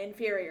 Yeah.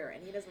 Inferior,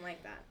 and he doesn't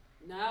like that.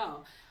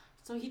 No.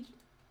 So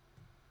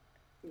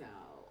No,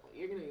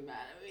 you're gonna be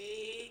mad at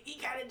me. He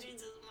kind of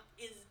treats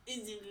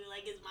Izuku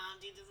like his mom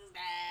treats his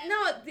dad.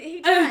 No,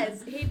 he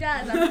does. He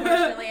does,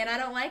 unfortunately, and I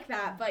don't like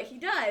that, but he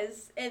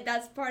does, and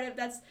that's part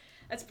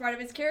of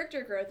his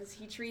character growth. Is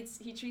he treats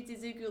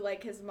Izuku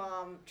like his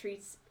mom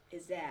treats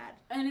his dad.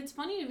 And it's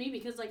funny to me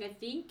because, like, I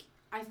think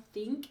I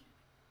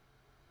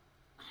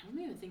don't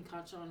even think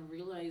Kacchan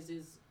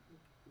realizes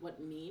what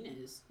mean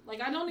is.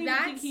 Like, I don't even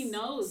think he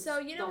knows. So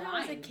you know how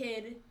as a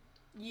kid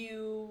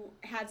you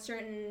had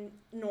certain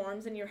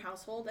norms in your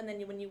household, and then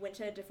when you went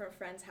to a different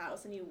friend's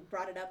house and you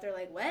brought it up, they're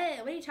like, what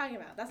are you talking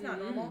about? That's not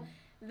normal.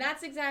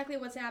 That's exactly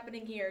what's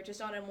happening here,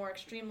 just on a more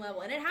extreme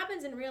level. And it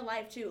happens in real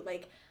life too.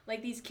 Like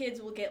these kids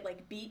will get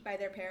like beat by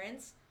their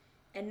parents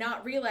and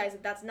not realize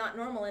that that's not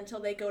normal until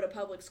they go to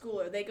public school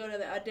or they go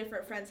to a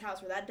different friend's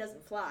house where that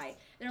doesn't fly.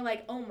 And they're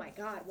like, oh my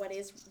god,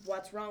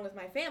 what's wrong with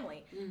my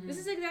family? This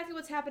is exactly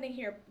what's happening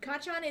here.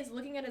 Kacchan is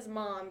looking at his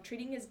mom,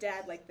 treating his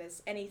dad like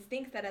this, and he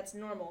thinks that that's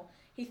normal.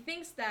 He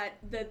thinks that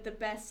the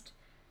best,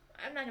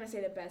 I'm not going to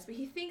say the best, but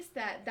he thinks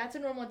that that's a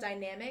normal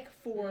dynamic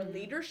for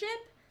leadership.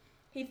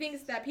 He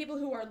thinks that people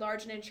who are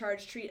large and in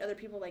charge treat other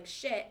people like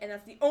shit, and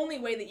that's the only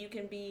way that you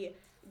can be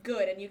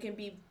good and you can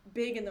be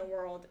big in the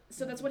world.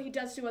 So that's what he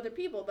does to other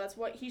people. That's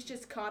what he's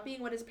just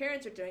copying what his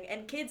parents are doing.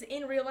 And kids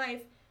in real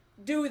life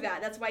do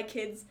that. That's why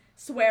kids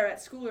swear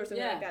at school or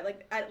something like that.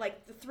 Like at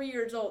like 5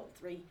 years old,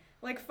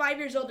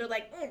 they're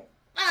like,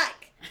 fuck.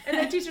 And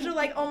the teachers are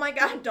like, oh my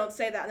god, don't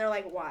say that. And they're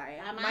like, why?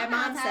 My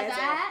mom says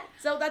that.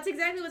 So that's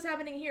exactly what's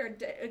happening here.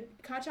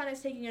 Kacchan is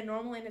taking a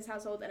normal in his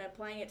household and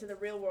applying it to the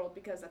real world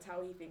because that's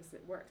how he thinks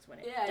it works when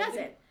it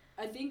doesn't.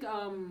 I think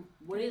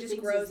what it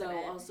thinks is,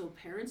 though, also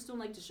parents don't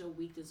like to show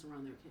weakness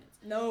around their kids.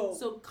 No.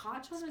 So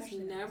Kacchan has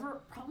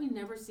probably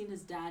never seen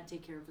his dad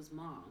take care of his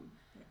mom.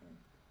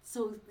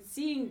 So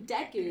seeing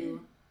Deku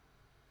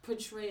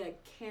portray a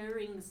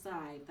caring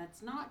side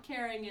that's not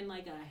caring in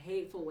like a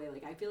hateful way.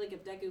 Like, I feel like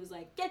if Deku was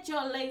like, get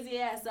your lazy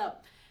ass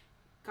up,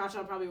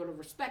 Kacchan probably would have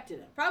respected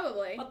him.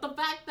 Probably. But the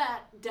fact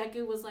that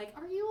Deku was like,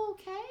 are you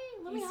okay?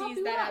 Let me help you out. He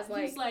sees that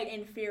as like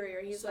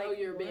inferior. He's so like,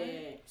 you're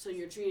big. So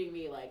you're treating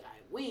me like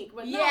I'm weak.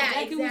 But no,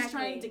 Deku was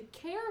trying to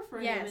care for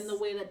him in the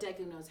way that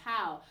Deku knows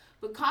how.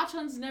 But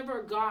Kacchan's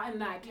never gotten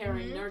that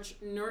caring,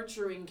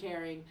 nurturing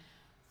caring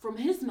from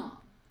his mom.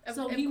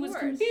 So he was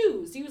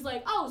confused. He was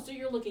like, oh, so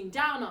you're looking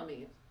down on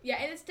me. Yeah,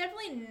 and it's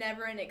definitely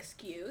never an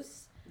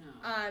excuse.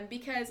 No.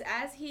 Because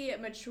as he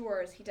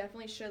matures, he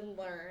definitely should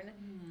learn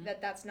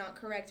that that's not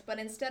correct. But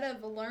instead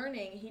of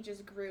learning, he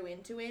just grew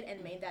into it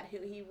and made that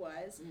who he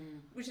was.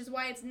 Which is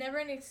why it's never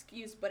an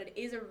excuse, but it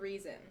is a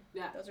reason.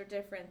 Yeah. Those are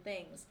different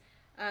things.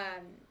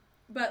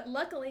 But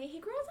luckily, he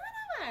grows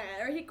out of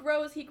it. Or he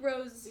grows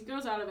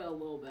out of it a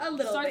little bit. A little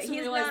he starts bit. to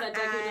He's realize not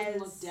that Deku doesn't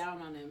as- look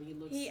down on him.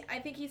 I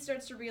think he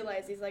starts to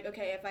realize, he's like,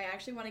 okay, if I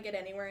actually want to get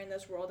anywhere in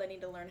this world, I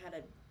need to learn how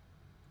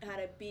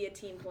to be a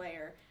team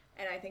player.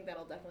 And I think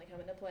that'll definitely come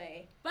into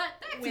play But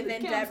back to with the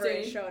Endeavor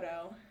and scene.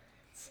 Shoto.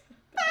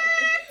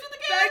 Back to the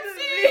Back to the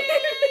scene!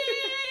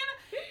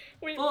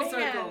 Full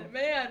circle.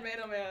 Man.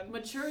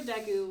 Mature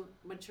Deku,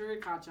 mature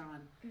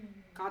Kacchan.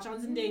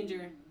 Kacchan's in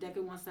danger.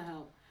 Deku wants to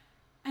help.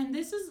 And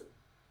this is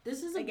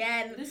a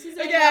Again. This is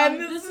Again. a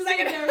This is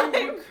very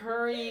again.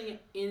 recurring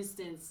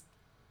instance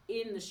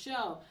in the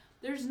show.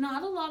 There's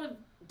not a lot of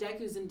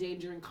Deku's in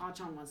danger and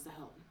Kacchan wants to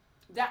help.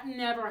 That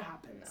never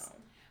happens. No.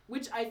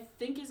 Which I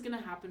think is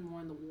gonna happen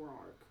more in the war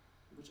arc,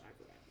 which I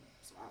forget.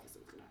 So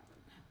obviously it's gonna happen.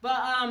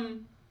 But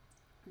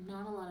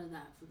not a lot of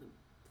that for the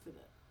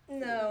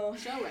No.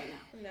 show right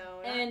now. No,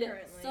 not And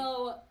currently.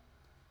 so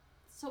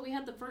we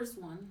had the first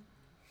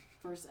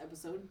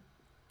episode.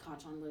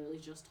 Kacchan literally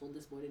just told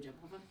this boy to jump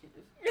off a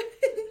cliff.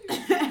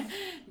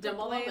 Jump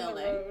off a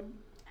building.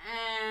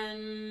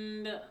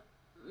 And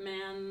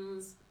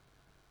man's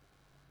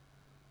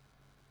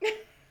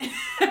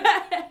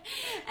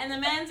and the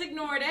man's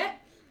ignored it.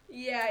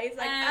 Yeah, he's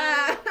like,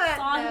 And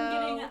saw him no.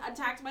 getting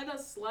attacked by the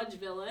sludge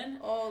villain.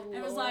 Oh,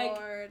 and was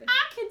Lord. like,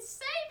 I can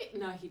save you.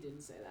 No, he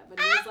didn't say that, but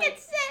he was like,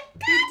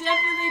 he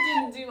definitely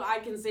didn't do I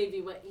can save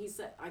you, but he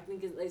said, I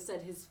think they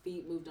said his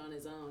feet moved on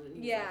his own, and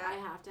he was like, I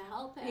have to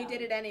help him. He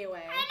did it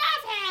anyway. I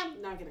love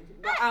him. Not kidding.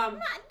 But, Daddy, I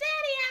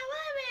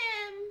love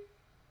him.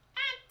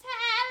 I'm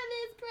tired of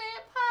this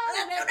grandpa.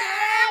 Let's do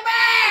that,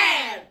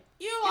 man.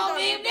 You won't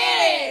be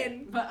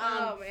dead. But,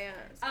 Oh, man.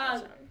 It's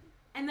Kacchan.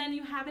 and then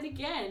you have it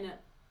again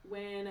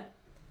when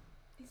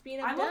He's being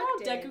I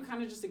abducted. love how Deku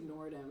kind of just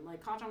ignored him.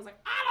 Like, Kacchan was like,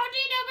 I don't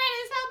need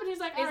nobody's help. And he's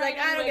like, He's "All right,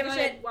 like, I don't anyway, give a go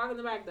ahead, shit." Walk in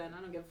the back then.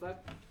 I don't give a fuck.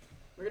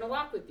 We're going to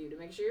walk with you to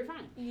make sure you're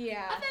fine.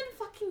 Yeah. And then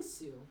fucking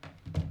Sue.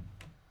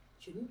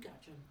 Shouldn't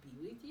Kacchan be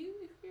with you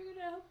if you're going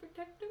to help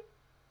protect him?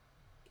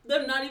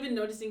 Them not even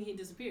noticing he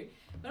disappeared.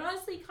 But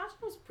honestly,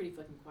 Kacchan was pretty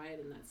fucking quiet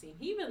in that scene.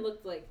 He even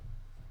looked like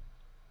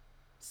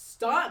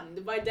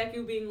stunned by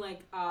Deku being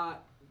like,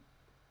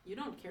 you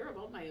don't care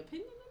about my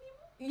opinion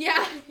anymore?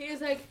 Yeah. He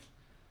was like,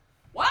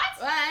 What?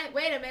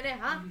 Wait a minute,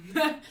 huh?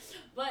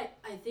 But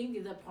I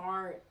think the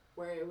part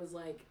where it was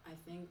like, I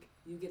think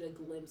you get a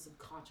glimpse of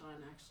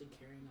Kacchan actually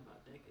caring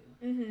about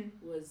Deku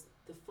was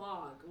the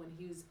fog when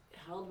he was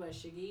held by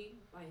Shiggy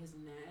by his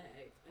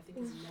neck. I think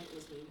his neck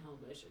was being held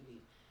by Shiggy.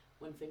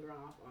 One finger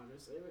off,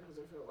 honestly, because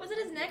I felt like Was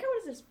it his neck or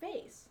was it his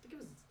face? I think it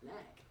was his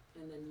neck,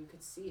 and then you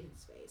could see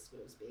his face, but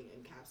it was being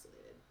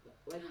encapsulated.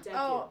 Like Deku.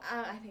 Oh,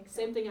 I think so.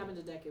 Same thing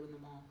happened to Deku in the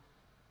mall.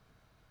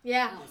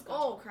 Yeah. That was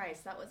Oh,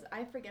 Christ.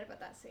 I forget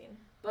about that scene.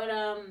 But,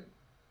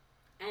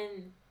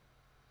 and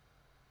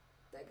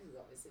Deku's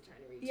obviously trying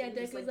to reach him,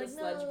 just like the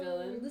sludge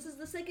villain. this is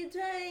the second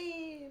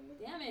time.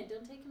 Damn it,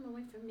 don't take him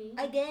away from me.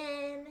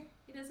 Again.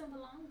 He doesn't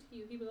belong to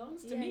you, he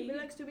belongs to Yeah, me. he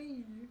belongs to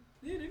me.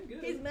 Let him go.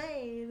 He's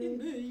mine. He's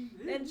mine.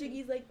 And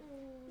Shiggy's like,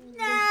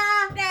 nah,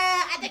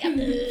 I think I'm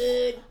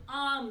good.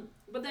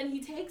 But then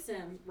he takes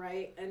him,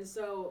 right? And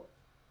so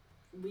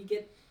we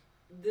get,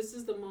 this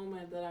is the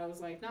moment that I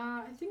was like,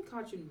 nah, I think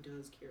Kacchan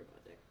does care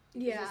about Deku.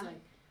 Yeah. He's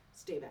like,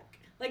 stay back.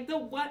 Like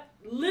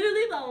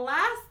literally the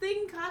last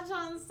thing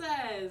Kacchan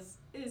says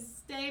is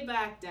stay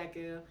back,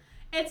 Deku.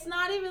 It's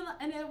not even,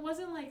 and it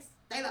wasn't like,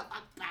 stay the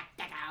fuck back,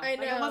 Deku. I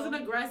know. Like, it wasn't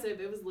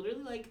aggressive. It was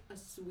literally like a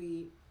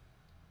sweet,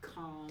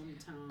 calm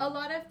tone. A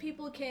lot of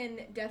people can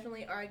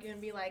definitely argue and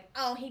be like,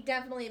 oh, he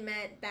definitely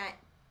meant that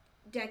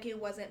Deku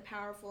wasn't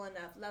powerful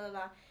enough, la la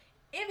la.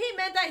 If he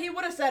meant that, he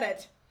would have said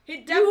it. He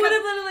would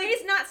have literally.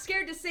 He's not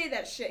scared to say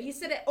that shit. He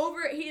said it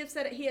over. He has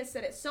said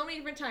it so many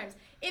different times.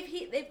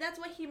 If that's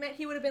what he meant,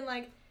 he would have been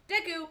like,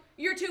 Deku,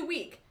 you're too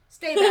weak.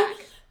 Stay back.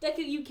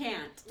 Deku, you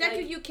can't.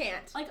 Deku, you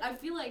can't. Like, I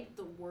feel like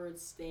the word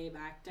stay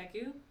back,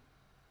 Deku,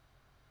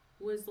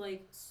 was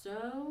like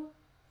so.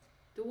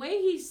 The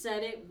way he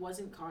said it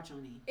wasn't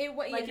Kacchan-y. It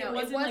wasn't like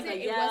a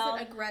it yell,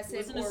 wasn't aggressive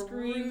it wasn't a or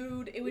scream,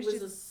 rude. It was a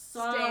just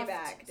soft, stay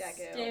back,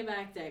 Deku. Stay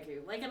back,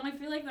 Deku. Like, and I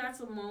feel like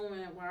that's a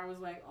moment where I was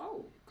like,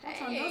 oh,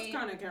 Kacchan does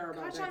kind of care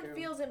about Kacchan Deku.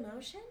 feels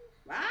emotion?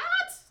 What?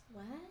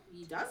 What?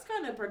 He does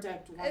kind of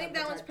protect. I think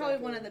that was probably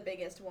one of the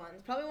biggest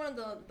ones. Probably one of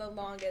the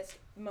longest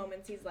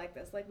moments he's like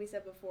this. Like we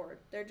said before,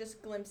 they're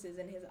just glimpses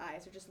in his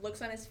eyes, or just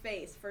looks on his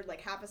face for like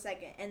half a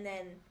second, and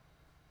then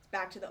it's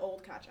back to the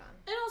old Kacchan.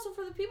 And also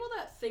for the people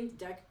that think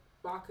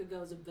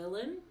Bakugo's a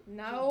villain,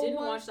 No, didn't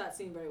watch that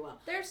scene very well.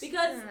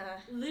 Because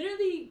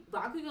literally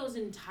Bakugo's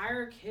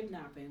entire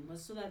kidnapping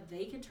was so that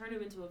they could turn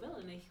him into a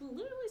villain, and he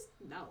literally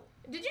no.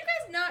 Did you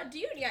guys not? Do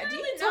you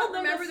Literally not told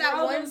them remember to that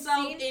throw one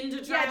himself scene? into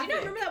Yeah, do traffic. you not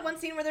remember that one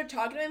scene where they're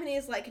talking to him and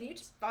he's like, "Can you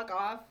just fuck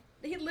off?"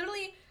 He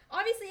literally,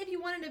 obviously, if he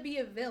wanted to be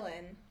a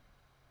villain,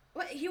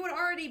 he would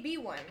already be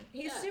one.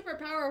 He's super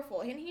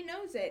powerful, and he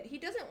knows it. He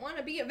doesn't want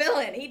to be a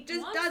villain. He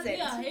just doesn't. Be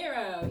a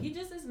hero. He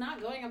just is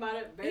not going about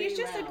it very well. He's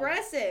just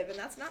aggressive, and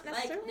that's not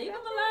necessarily leave him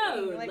bad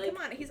thing. alone. Like,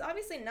 come on, he's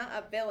obviously not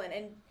a villain,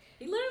 and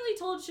he literally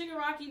told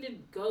Shigaraki to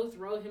go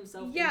throw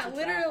himself. yeah, into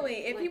literally,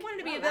 traffic. if he wanted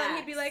to be a villain,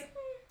 he'd be like,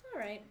 all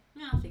right.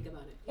 Yeah, I'll think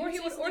about it. Or he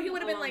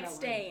would have been like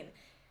Stain.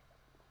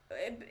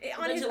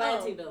 On his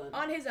own. Villain.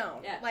 On his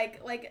own. Yeah. Like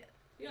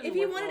if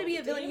he wanted to be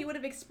a villain, he would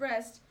have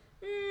expressed,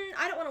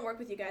 I don't want to work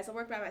with you guys. I'll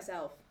work by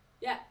myself.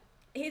 Yeah.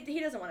 He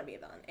doesn't want to be a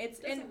villain.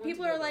 And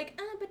people are like,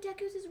 but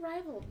Deku's his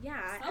rival.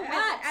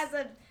 Yeah.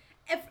 So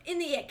in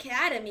the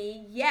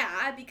academy,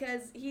 yeah,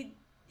 because he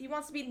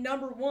wants to be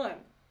number one.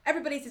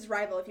 Everybody's his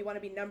rival if you want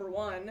to be number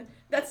one.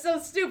 That's so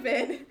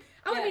stupid.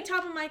 I want to be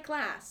top of my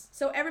class.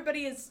 So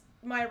everybody is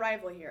my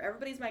rival here.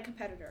 Everybody's my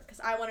competitor because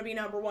I want to be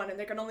number one, and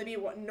there can only be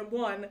one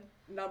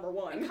number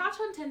one. And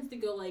Kacchan tends to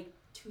go like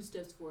 2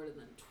 steps forward and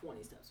then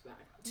 20 steps back.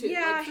 Too.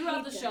 Yeah, like,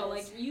 throughout the does. show,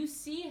 like you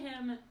see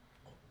him,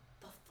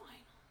 the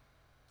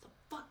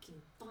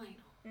fucking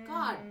final.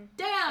 God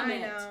damn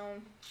it! I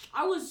know.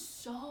 I was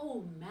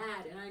so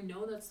mad, and I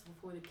know that's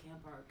before the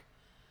camp arc,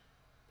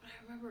 but I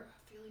remember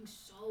feeling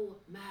so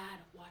mad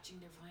watching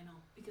their final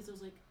because I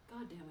was like,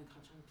 God damn it,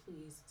 Kacchan,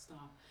 please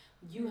stop.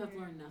 You have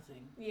learned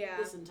nothing. Yeah.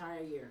 This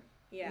entire year.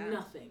 Yeah.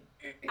 Nothing.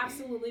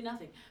 Absolutely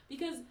nothing.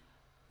 Because,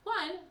 1,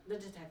 the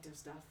detective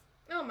stuff.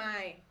 Oh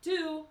my.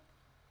 2,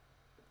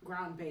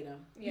 ground beta.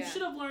 Yeah. You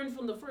should have learned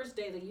from the first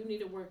day that you need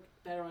to work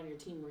better on your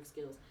teamwork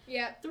skills.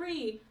 Yeah.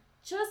 3,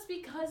 just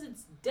because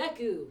it's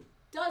Deku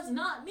does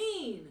not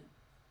mean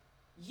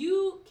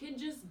you can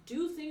just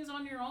do things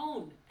on your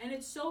own. And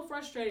it's so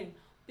frustrating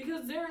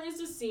because there is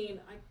a scene,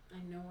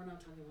 I know we're not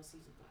talking about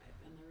season 5,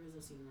 and there is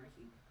a scene where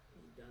he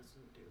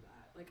doesn't do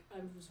that. Like, I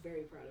was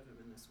very proud of him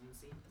in this one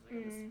scene because I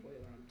got a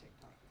spoiler on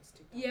TikTok.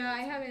 Yeah,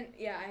 I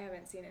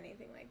haven't seen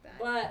anything like that.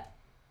 But,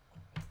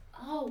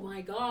 oh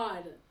my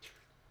god,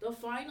 the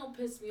final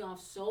pissed me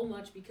off so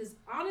much because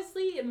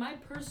honestly, in my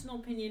personal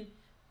opinion,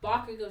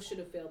 Bakugo should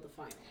have failed the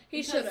final.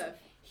 He should have.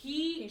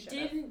 He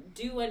didn't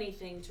do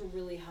anything to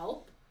really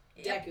help.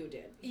 Yep. Deku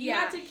did. He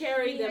had to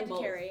carry them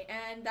both.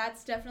 And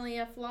that's definitely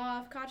a flaw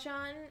of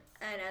Kacchan.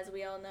 And as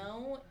we all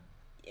know,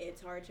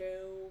 it's hard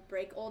to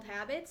break old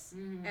habits.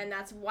 Mm-hmm. And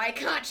that's why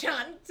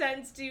Kacchan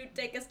tends to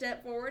take a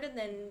step forward and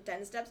then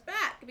 10 steps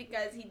back.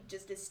 Because he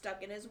just is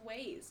stuck in his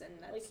ways.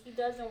 And that's, like, he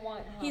doesn't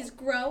want help. He's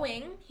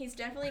growing. He's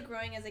definitely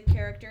growing as a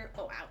character.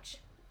 Oh, ouch.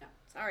 Yeah.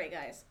 Sorry,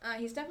 guys.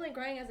 He's definitely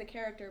growing as a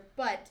character.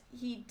 But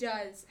he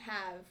does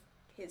have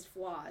his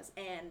flaws.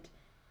 And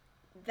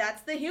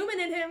that's the human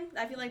in him.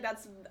 I feel like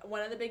that's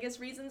one of the biggest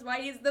reasons why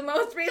he's the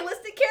most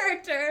realistic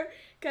character.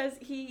 Because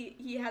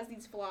he has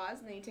these flaws,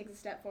 and then he takes a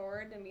step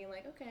forward and being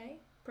like, okay,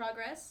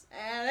 progress.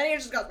 And then he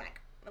just goes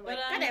back. I'm like,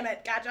 God damn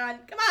it,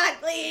 Kacchan. Come on,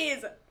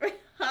 please.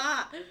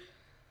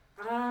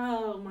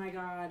 Oh, my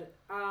God.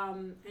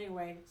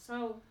 Anyway,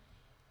 so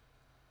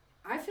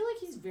I feel like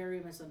he's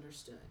very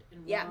misunderstood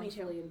and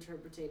wrongfully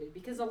interpreted.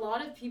 Because a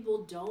lot of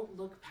people don't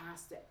look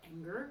past the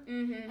anger.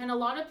 Mm-hmm. And a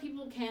lot of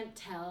people can't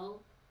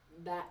tell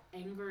that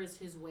anger is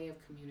his way of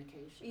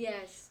communication.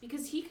 Yes.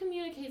 Because he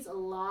communicates a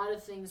lot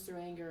of things through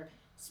anger,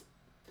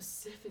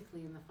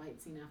 specifically in the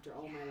fight scene after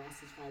All My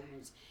Lost is 5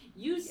 minutes.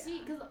 You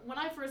see, because when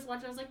I first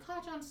watched it, I was like,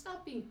 Kacchan,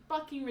 stop being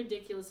fucking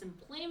ridiculous and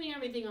blaming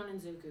everything on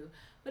Izuku.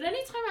 But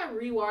anytime I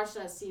rewatched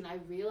that scene, I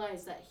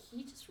realized that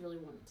he just really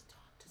wanted to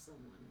talk to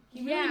someone.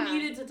 He really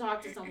needed to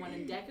talk to someone,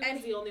 and Deku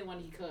was the only one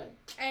he could.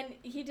 And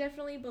he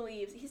definitely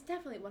believes, he's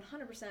definitely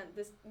 100%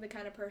 the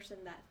kind of person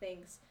that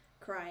thinks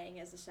crying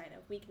as a sign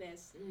of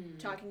weakness,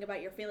 talking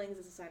about your feelings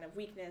as a sign of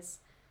weakness.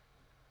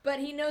 But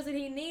he knows that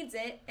he needs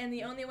it, and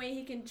the only way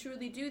he can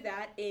truly do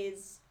that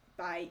is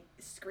by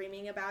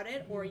screaming about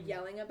it, or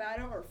yelling about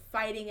it, or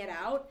fighting it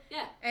out.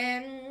 Yeah.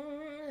 And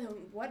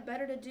what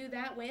better to do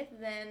that with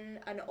than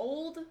an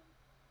old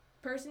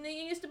person that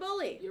you used to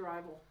bully? Your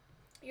rival.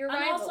 And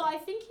also, I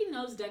think he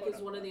knows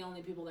Deku's one of the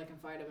only people that can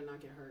fight him and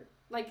not get hurt.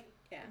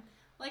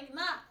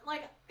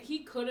 He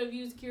could have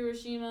used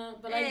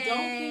Kirishima, but I don't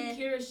think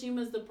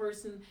Kirishima's the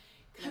person,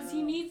 because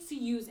he needs to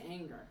use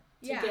anger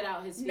to get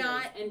out his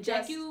feelings. And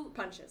Deku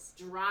punches.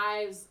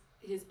 Drives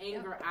his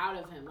anger out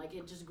of him. Like,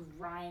 it just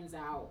grinds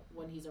out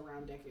when he's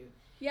around Deku.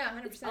 Yeah,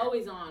 100%. It's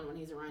always on when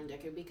he's around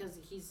Deku, because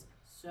he's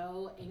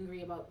so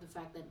angry about the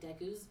fact that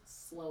Deku's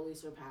slowly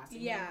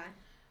surpassing him.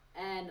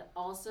 And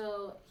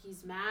also,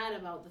 he's mad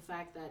about the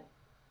fact that,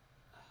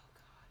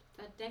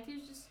 that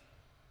Deku's just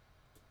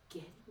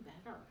getting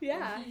better.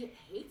 Yeah. And he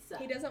hates that.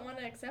 He doesn't want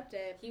to accept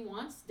it. He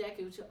wants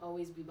Deku to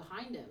always be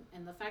behind him.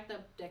 And the fact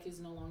that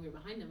Deku's no longer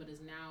behind him, but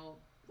is now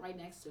right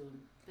next to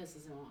him,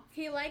 pisses him off.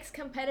 He likes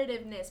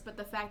competitiveness, but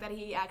the fact that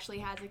he actually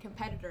has a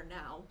competitor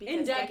now,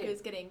 because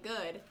Deku's getting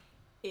good,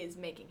 is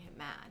making him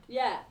mad.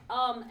 Yeah.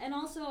 And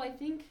also, I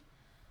think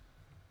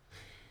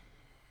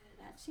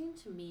that scene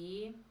to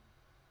me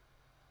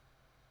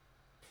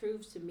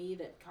proves to me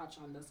that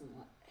Kacchan doesn't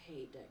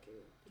hate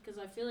Deku. Because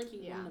I feel like he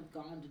wouldn't have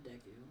gone to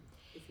Deku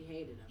if he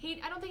hated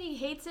him. I don't think he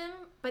hates him,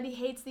 but he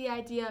hates the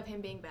idea of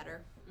him being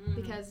better.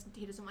 Because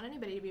he doesn't want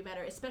anybody to be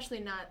better, especially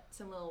not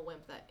some little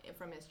wimp that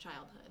from his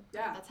childhood.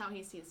 Yeah. That's how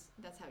he sees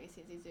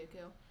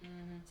Izuku.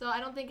 Mm-hmm. So I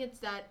don't think it's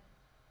that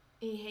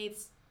he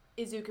hates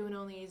Izuku and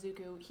only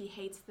Izuku. He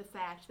hates the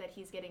fact that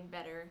he's getting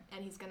better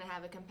and he's going to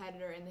have a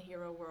competitor in the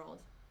hero world.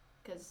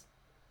 Because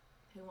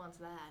who wants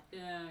that?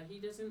 Yeah, he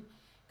doesn't.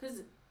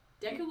 Because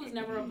Deku was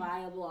never a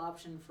viable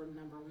option for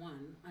number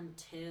one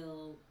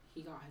until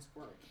he got his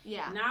quirk.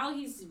 Yeah. Now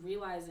he's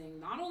realizing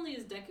not only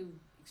is Deku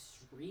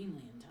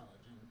extremely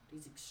intelligent,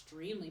 he's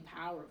extremely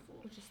powerful.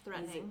 Which is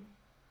threatening.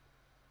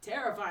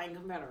 Terrifying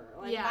competitor.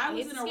 Like, yeah, if I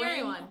was he's in a a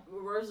scary ring one.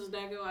 versus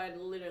Deku, I'd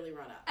literally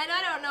run up. And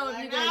I don't know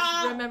if you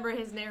guys remember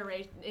his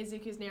narration,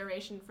 Izuku's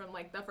narration from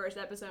like the first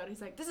episode.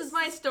 He's like, "This is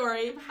my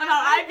story about how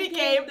I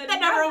became the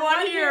number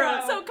one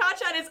hero." So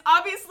Kacchan is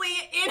obviously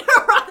in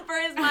a run for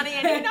his money,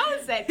 and he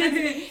knows it. 'Cause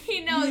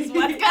he knows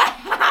what's gonna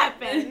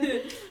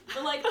happen.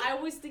 But like, I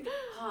always think,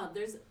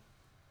 there's.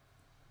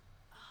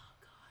 Oh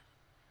God.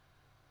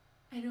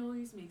 It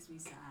always makes me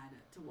sad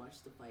to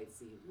watch the fight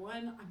scene.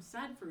 One, I'm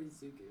sad for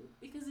Izuku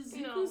because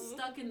Izuku's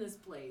stuck in this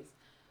place.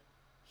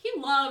 He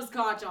loves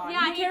Kacchan.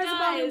 Yeah, he cares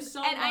about him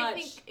so and much. I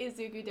think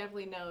Izuku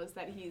definitely knows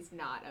that he's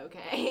not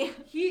okay.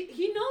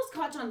 He knows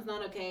Kacchan's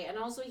not okay, and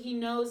also he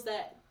knows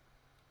that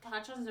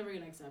Kacchan's never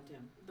gonna accept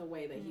him the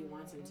way that he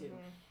wants him to.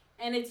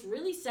 And it's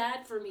really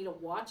sad for me to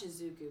watch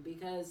Izuku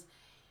because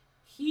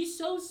he's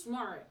so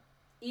smart.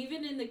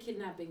 Even in the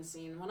kidnapping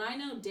scene, when I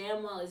know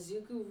damn well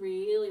Izuku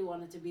really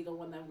wanted to be the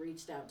one that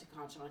reached out to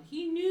Kacchan,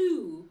 he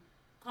knew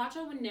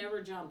Kacchan would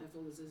never jump if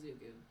it was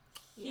Izuku.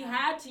 Yeah. He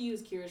had to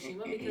use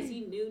Kirishima because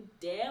he knew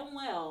damn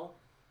well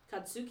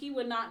Katsuki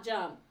would not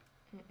jump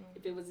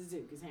if it was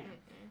Izuku's hand.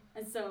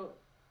 And so,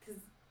 because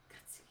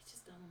Katsuki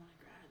just doesn't want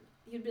to grab,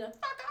 he'd be like,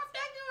 "Fuck off,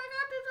 Deku, I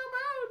got this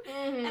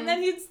about." And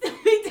then he'd still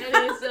be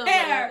down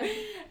there.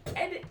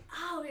 And it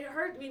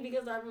hurt me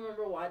because I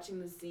remember watching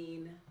the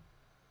scene.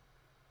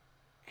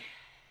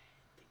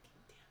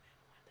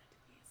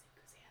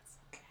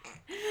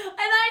 And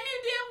I knew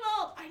damn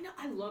well.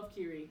 I love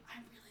Kiri.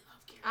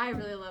 I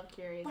really love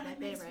Kiri. But my it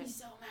favorite. makes me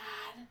so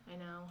mad. I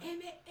know.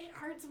 And it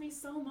hurts me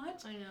so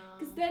much. I know.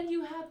 Because then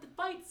you have the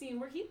fight scene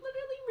where he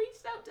literally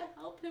reached out to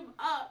help him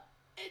up.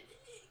 And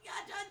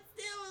Kacchan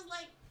still was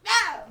like,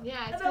 no!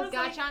 Yeah, it's because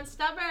Kacchan's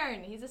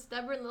stubborn. He's a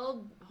stubborn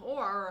little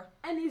whore.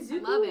 And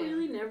Izuku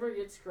really never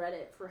gets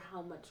credit for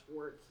how much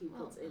work he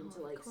puts into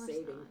like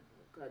saving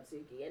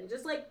Katsuki. And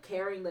just like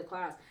carrying the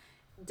class.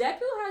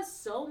 Deku has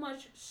so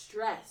much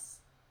stress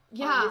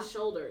on his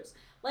shoulders.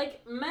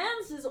 Like,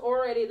 Mans is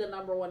already the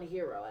number one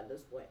hero at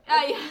this point.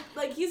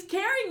 Like, he's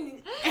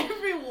carrying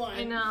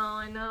everyone.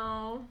 I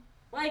know.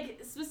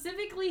 Like,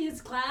 specifically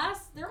his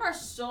class, there are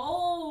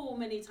so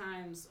many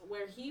times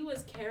where he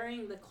was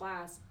carrying the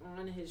class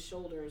on his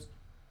shoulders.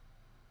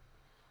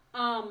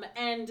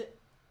 And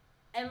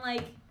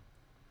like,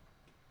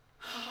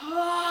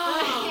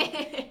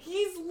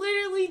 he's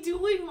literally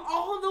doing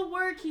all the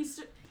work.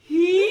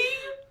 He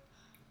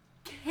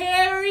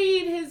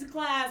carried his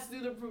class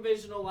through the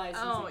provisional license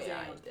exam.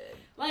 Yeah, he did.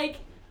 Like,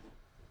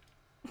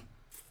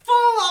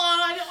 full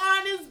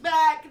on his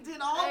back, did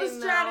all the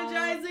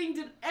strategizing,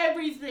 did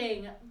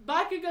everything.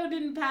 Bakugo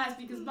didn't pass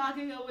because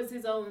Bakugo was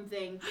his own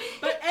thing.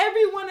 But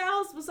everyone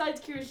else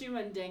besides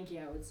Kirishima and Denki,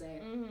 I would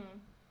say,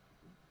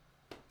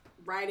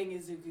 riding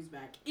Izuku's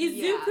back.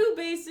 Izuku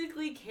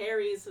basically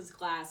carries his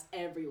class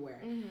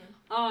everywhere.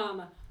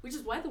 Which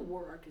is why the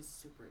war arc is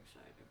super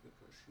exciting.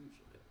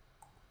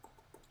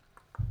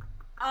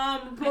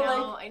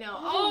 I know.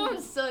 Oh, I'm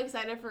so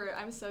excited for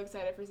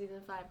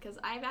season 5 because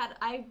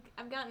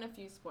I've gotten a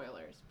few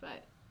spoilers,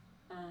 but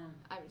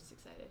I'm just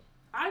excited.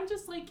 I'm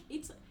just like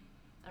it's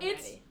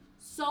ready.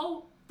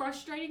 So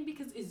frustrating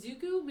because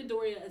Izuku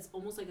Midoriya is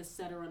almost like a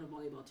setter on a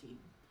volleyball team.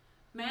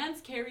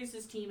 Mans carries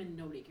his team and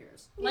nobody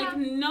cares. Yeah. Like,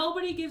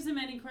 nobody gives him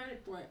any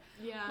credit for it.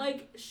 Yeah.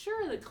 Like,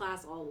 sure, the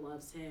class all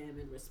loves him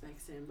and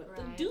respects him, but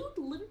the dude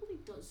literally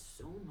does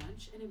so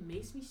much, and it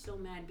makes me so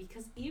mad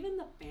because even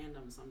the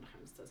fandom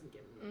sometimes doesn't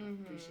give him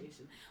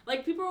appreciation.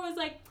 Like, people are always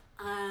like,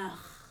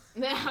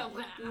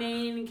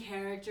 main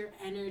character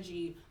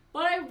energy.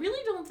 But I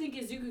really don't think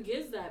Izuku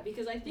gives that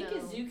because I think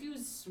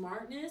Izuku's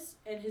smartness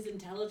and his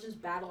intelligence,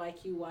 battle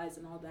IQ-wise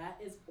and all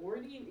that, is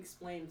already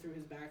explained through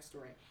his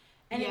backstory.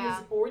 And it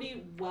was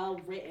already well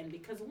written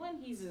because one,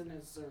 he's an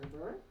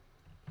observer.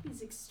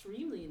 He's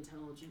extremely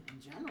intelligent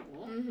in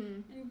general.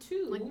 And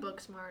two, like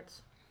book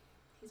smarts.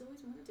 He's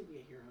always wanted to be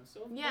a hero.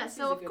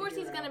 So of course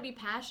he's going to be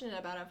passionate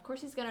about it. Of course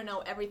he's going to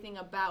know everything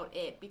about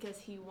it because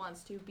he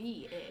wants to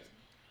be it.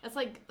 That's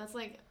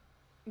like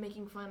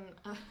making fun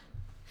of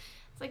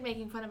it's like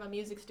making fun of a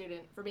music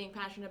student for being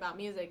passionate about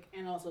music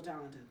and also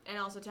talented.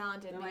 Because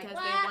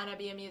they want to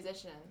be a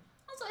musician.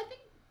 Also, I think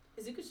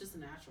Izuku's just a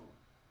natural.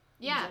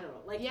 Yeah. In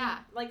general.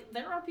 Like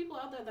there are people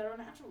out there that are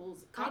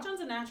naturals.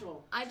 Kacchan's a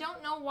natural. I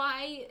don't know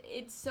why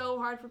it's so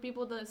hard for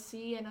people to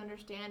see and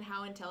understand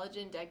how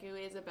intelligent Deku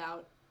is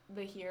about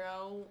the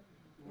hero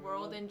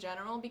world in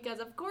general, because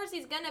of course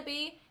he's gonna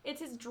be.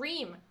 It's his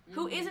dream.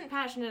 Who isn't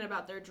passionate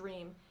about their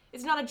dream?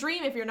 It's not a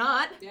dream if you're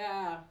not.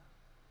 Yeah.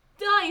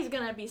 Duh, he's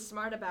gonna be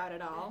smart about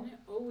it all. And it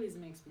always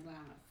makes me laugh.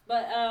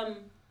 But,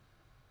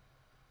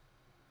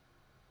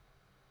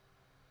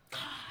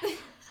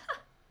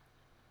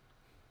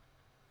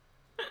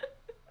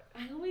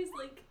 I always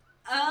like,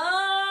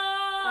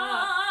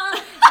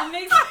 it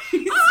makes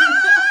me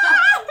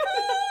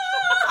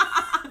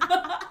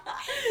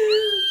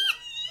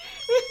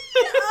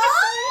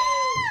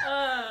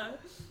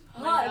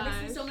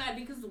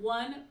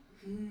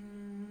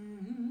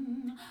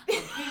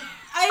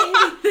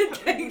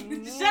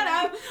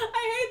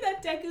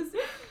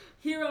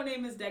hero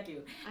name is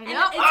Deku. I And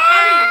know. it's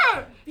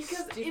funny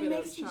because Stupid it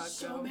makes me Ochako.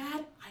 so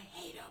mad. I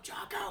hate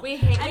Ochako. We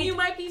hate And you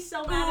might be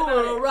so mad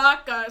about it.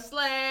 Rocka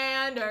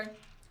slander.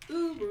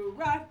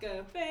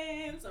 Uraraka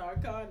fans are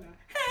gonna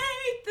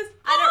hate this.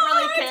 I don't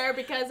really care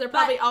because they're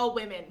probably all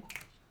women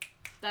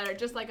that are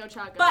just like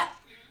Ochako. But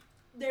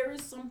there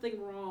is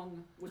something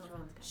wrong with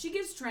her. She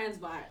gives trans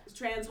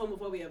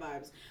homophobia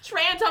vibes.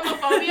 Trans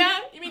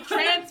homophobia? You mean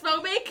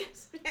transphobic?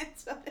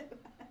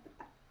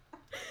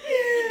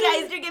 You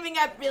guys are giving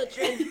up real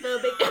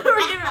transphobic. We're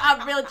giving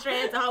up real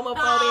trans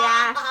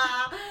homophobia.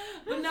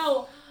 But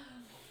no.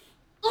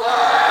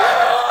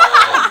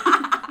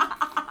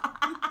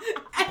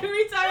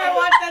 Every time I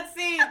watch that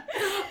scene,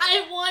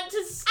 I want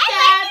to stab.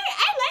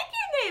 I like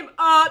your name.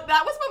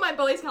 That was what my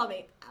bullies called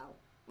me. Ow.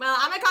 Well,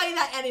 I'm gonna call you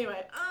that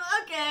anyway.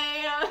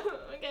 Okay,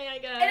 I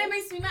guess. And it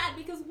makes me mad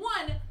because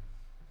one,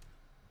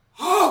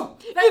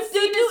 that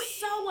scene is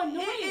so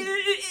annoying.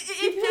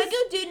 If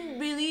Deku didn't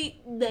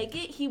really like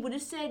it, he would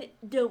have said,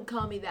 "Don't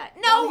call me that."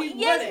 No, he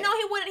yes, wouldn't. no,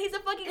 he wouldn't. He's a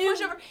fucking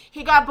pushover.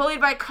 He got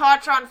bullied by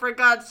Kachan, for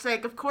God's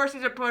sake. Of course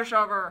he's a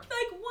pushover.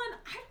 Like one,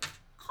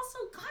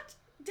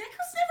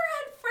 Deku's never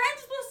had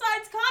friends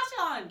besides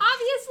Kachan.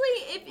 Obviously,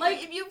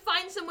 if you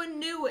find someone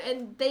new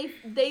and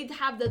they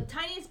have the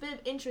tiniest bit of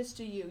interest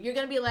to you, you're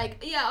gonna be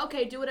like, yeah,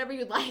 okay, do whatever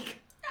you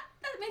like.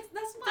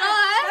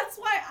 That's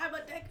why I'm a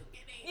Deku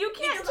guinea. You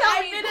can't because tell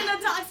I've me been in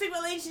a toxic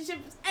relationship.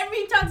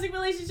 Every toxic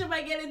relationship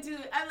I get into,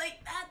 I'm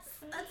like, that's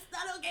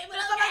not okay, but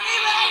I don't want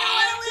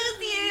to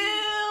lose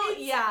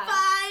you. It's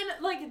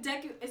fine. Like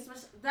Deku,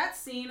 especially that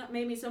scene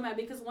made me so mad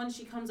because when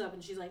she comes up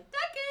and she's like,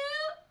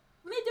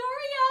 Deku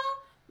Midoriya.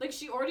 Like,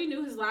 she already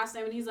knew his last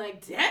name, and he's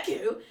like,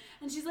 Deku?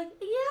 And she's like,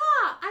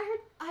 yeah, I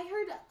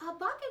heard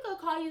Bakugo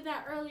call you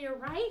that earlier,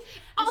 right?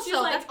 And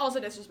Also, like, that's also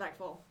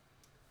disrespectful.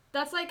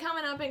 That's like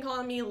coming up and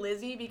calling me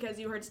Lizzie because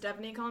you heard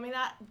Stephanie call me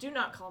that. Do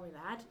not call me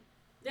that.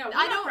 Yeah, we're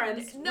not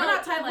friends. No, we're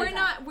not tied like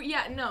that.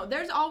 Yeah, no.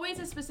 There's always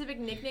a specific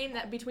nickname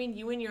that between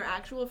you and your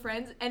actual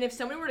friends, and if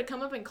someone were to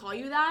come up and call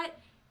you that,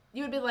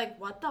 you would be like,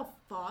 what the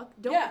fuck?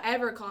 Don't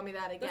ever call me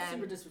that again. That's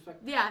super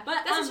disrespectful. Yeah,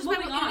 but that's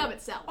disrespectful in and of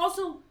itself.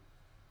 Also,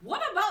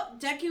 what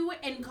about Deku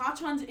and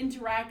Kachan's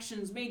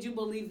interactions made you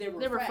believe they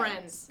were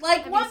friends?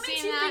 Like, Have what you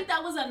makes seen you that? think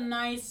that was a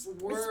nice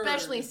word?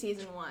 Especially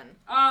season 1.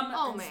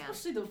 Oh, man.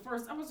 Especially the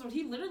first episode,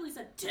 he literally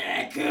said,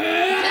 Deku!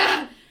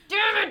 Damn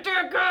it,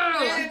 Deku!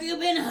 Where have you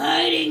been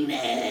hiding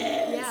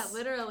this? Yeah,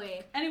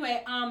 literally.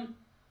 Anyway, and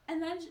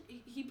then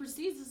he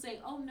proceeds to say,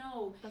 oh,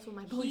 no. That's what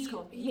my bullies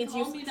called me. He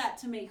called me that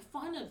to make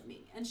fun of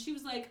me. And she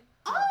was like,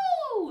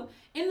 oh!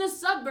 In the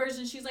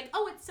subversion, she's like,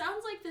 oh, it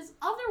sounds like this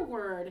other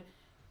word.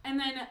 And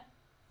then...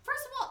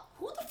 First of all,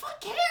 who the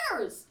fuck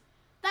cares?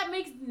 That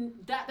makes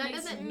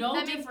no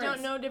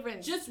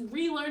difference. Just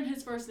relearn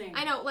his first name.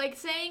 I know, like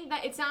saying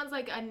that it sounds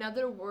like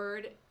another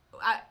word.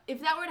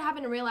 If that were to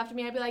happen in real life to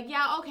me, I'd be like,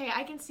 yeah, okay,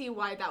 I can see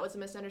why that was a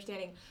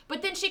misunderstanding.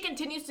 But then she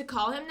continues to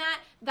call him that.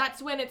 That's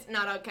when it's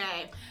not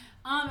okay.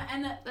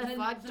 And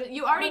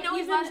you already know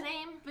his last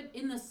name. But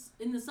in the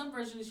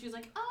subversion, she was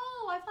like,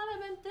 oh, I thought I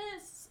meant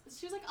this.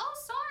 She was like, oh,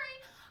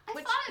 sorry, I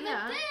thought I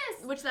meant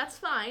this. Which that's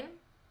fine.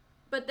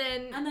 But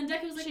then... And then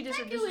Deku was like,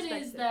 Deku it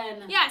is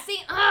then. Yeah, see,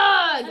 and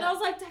I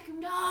was like, Deku,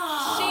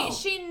 no!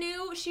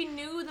 She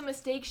knew the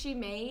mistake she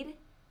made.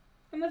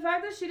 And the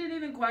fact that she didn't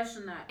even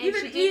question that. And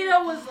even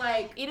Ida was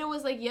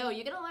like... yo,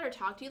 you gonna let her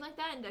talk to you like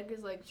that? And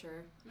Deku's like,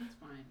 sure. That's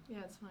fine.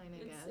 Yeah, it's fine,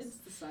 I guess. It's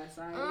the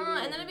sci-fi.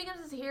 And then it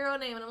becomes his hero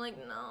name, and I'm like,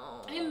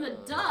 no. In the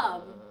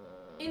dub,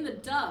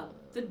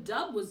 the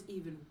dub was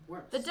even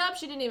worse. The dub,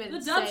 she didn't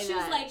even say that. She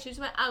was like... She just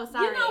went, oh,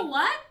 sorry. You know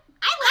what?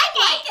 I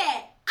like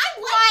it.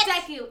 I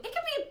like Deku. It could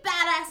be a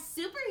badass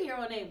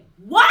superhero name.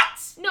 What?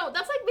 No,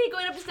 that's like me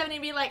going up to Stephanie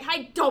and being like,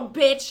 hi, dumb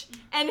bitch.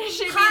 And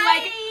she'd be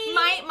like,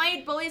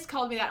 my bullies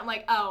called me that. I'm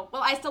like, oh,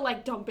 well, I still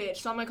like dumb bitch,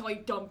 so I'm going to call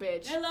you dumb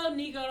bitch. Hello,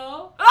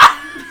 Nigoro.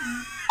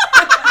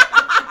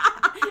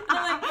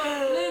 I'm like,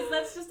 Liz,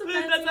 that's just a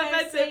fancy way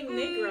of saying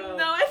Negro.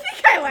 No, I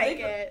think I like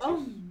it.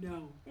 Oh,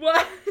 no.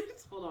 What?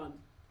 Hold on.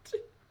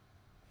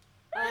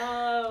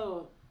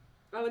 Oh,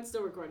 it's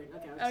still recording.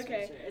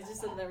 Okay. Sure. It's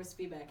just that there was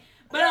feedback.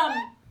 But,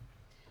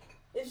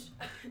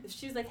 if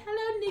she was like,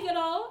 hello,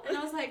 Negro, and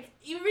I was like,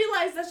 you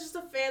realize that's just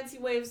a fancy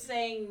way of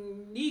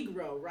saying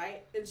Negro,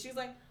 right? And she was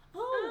like,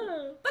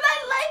 oh, but I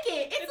like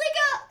it. It's like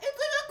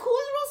a cool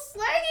little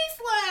slangy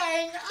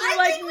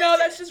slang. No,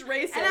 that's just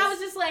racist. And I was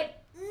just like,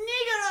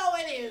 Negro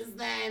it is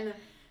then.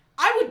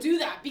 I would do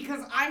that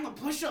because I'm a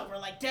pushover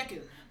like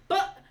Deku.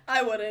 But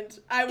I wouldn't.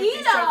 I would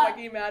be so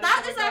fucking mad.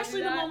 That is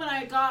actually the moment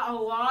I got a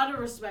lot of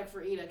respect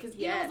for Ida. Because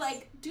Ida was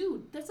like,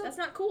 dude, that's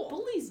not cool.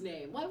 Bully's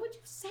name. Why would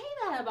you say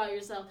that about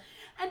yourself?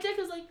 And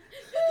Deku's like,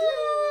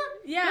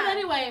 yeah. But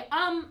anyway,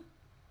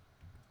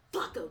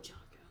 fuck Ochako.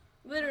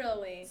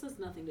 Literally. This has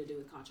nothing to do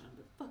with Kachan,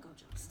 but fuck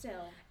Ochako.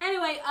 Still.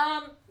 Anyway,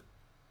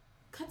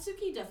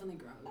 Katsuki definitely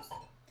grows.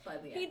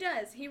 He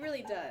does. He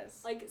really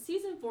does. Like,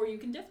 season 4, you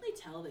can definitely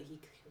tell that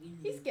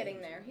he's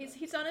getting there.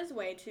 He's on his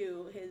way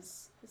to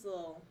his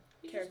little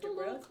character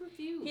growth.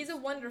 He's a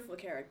wonderful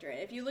character.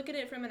 If you look at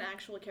it from an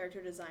actual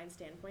character design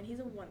standpoint, he's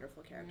a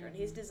wonderful character, and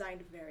he's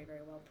designed very,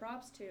 very well.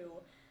 Props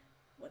to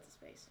what's his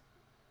face?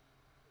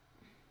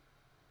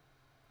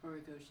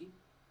 Horikoshi.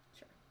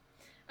 Sure.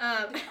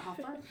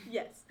 Offer?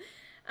 Yes.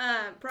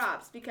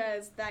 Props,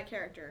 because that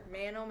character,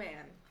 man oh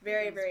man,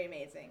 very, very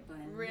amazing.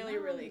 Really,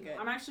 really good.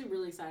 I'm actually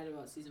really excited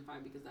about season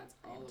 5 because that's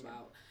all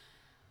about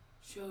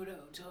Shoto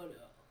Todo,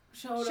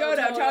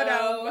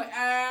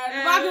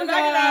 and Bakugo.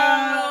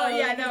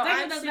 Yeah, no,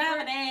 I'm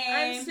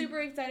I'm super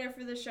excited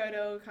for the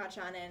Shoto,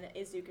 Kachan, and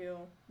Izuku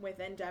with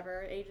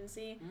Endeavor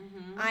Agency.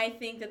 I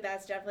think that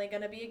that's definitely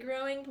going to be a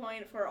growing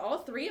point for all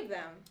three of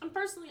them. And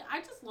personally,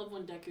 I just love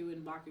when Deku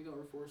and Bakugo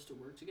are forced to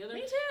work together.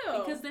 Me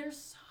too. Because they're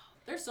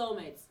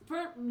soulmates.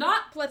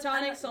 Not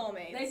platonic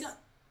soulmates.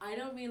 I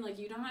don't mean like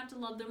you don't have to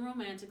love them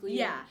romantically.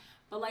 Yeah.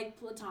 But like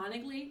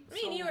platonically.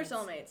 Me and you are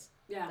soulmates.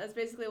 Yeah. That's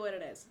basically what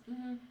it is.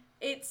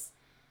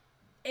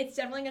 It's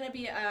definitely going to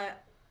be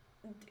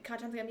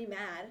Kachan's going to be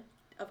mad,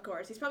 of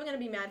course. He's probably going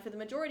to be mad for the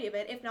majority of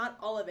it, if not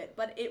all of it.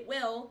 But it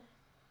will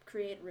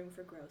create room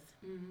for growth.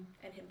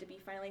 And him to be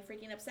finally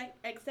freaking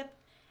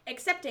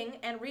accepting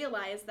and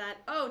realize that,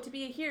 to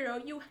be a hero,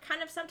 you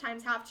kind of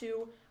sometimes have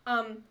to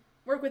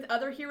work with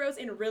other heroes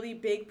in really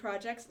big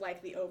projects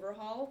like the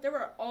Overhaul.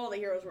 All the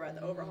heroes were at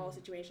the Overhaul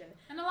situation.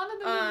 And a lot of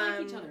them didn't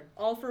like each other.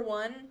 All for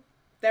One.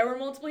 There were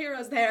multiple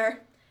heroes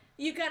there.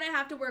 You kind of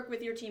have to work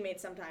with your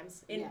teammates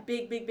sometimes in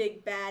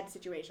big, bad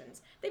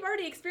situations. They've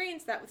already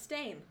experienced that with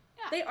Stain.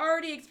 Yeah. They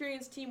already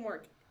experienced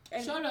teamwork.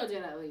 And Shoto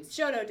did, at least.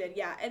 Shoto did,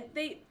 yeah. And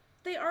they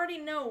already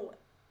know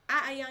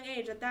at a young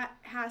age that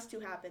has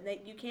to happen.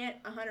 That you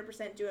can't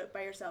 100% do it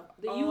by yourself.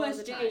 The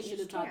USJ should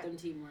have taught them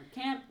teamwork.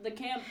 Camp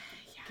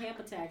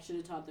Attack should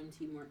have taught them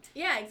teamwork.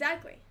 Yeah,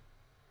 exactly.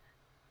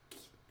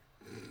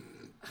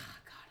 Oh,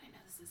 God, I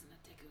know this isn't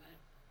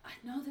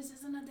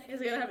a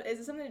Deku. Is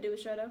it something to do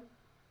with Shoto?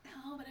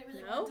 No, but I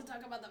really want to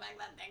talk about the fact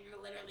that Deku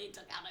literally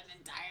took out an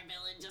entire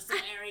village just so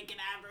Eri could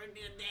have her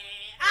good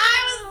day. I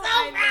was so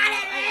proud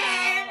of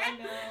him! I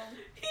know.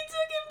 He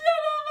took him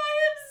down all by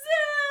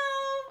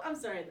himself! I'm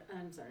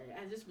sorry.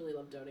 I just really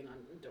love doting on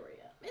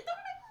Midoriya.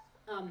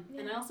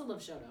 And I also love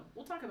Shoto.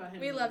 We'll talk about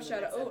him. We love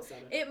Shoto. Oh,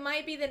 it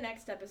might be the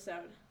next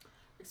episode.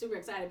 We're super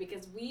excited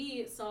because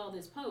we saw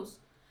this post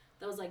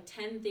that was like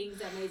 10 things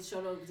that made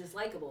Shoto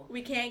dislikable.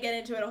 We can't get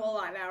into it a whole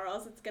lot now or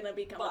else it's going to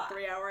become a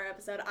 3-hour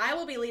episode. I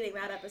will be leading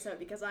that episode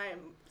because I am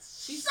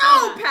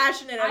so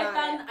passionate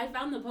about it. I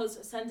found the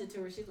post, sent it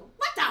to her. She's like,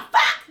 what the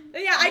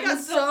fuck? Yeah, I got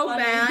so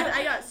mad.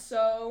 I got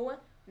so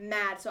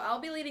mad. So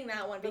I'll be leading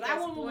that one. But that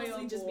one will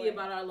mostly just be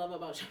about our love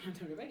about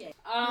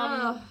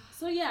Shoto.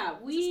 So yeah,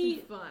 we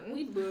fun.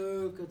 We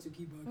love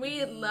Katsuki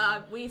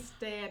Bakugo. We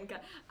stand.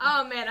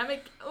 Oh man,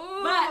 but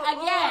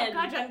again,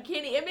 Kachan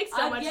Kenny, it makes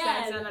so much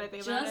sense now that I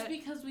think about it. Just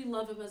because we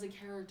love him as a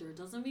character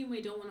doesn't mean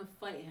we don't want to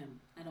fight him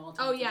at all times.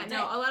 Oh yeah,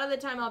 no. A lot of the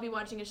time I'll be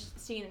watching a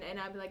scene and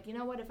I'll be like, you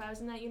know what? If I was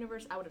in that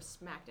universe, I would have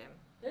smacked him.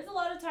 There's a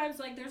lot of times,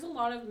 there's a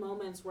lot of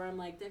moments where I'm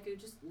like, Deku,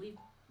 just leave.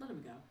 Let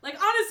him go. Like,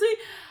 honestly,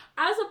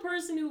 as a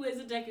person who is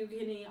a Deku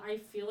Kenny, I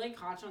feel like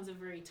Kachan's a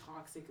very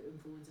toxic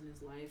influence in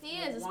his life. He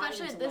is,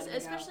 especially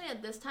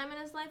at this time in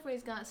his life where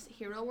he's got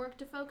hero work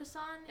to focus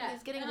on. Yeah,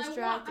 he's getting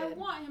distracted. I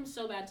want him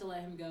so bad to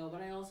let him go,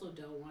 but I also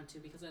don't want to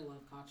because I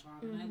love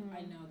Kachan, and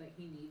I know that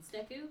he needs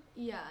Deku.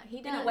 Yeah,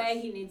 he does. In a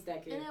way, he needs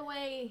Deku. In a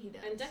way, he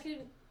does. And Deku...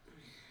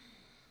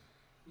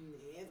 He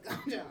needs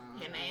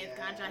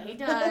Kachan. He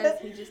does.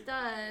 He just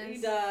does. He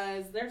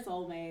does. They're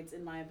soulmates,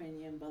 in my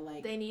opinion, but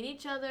like... They need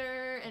each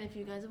other, and if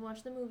you guys have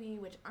watched the movie,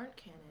 which aren't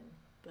canon,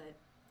 but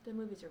the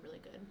movies are really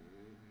good.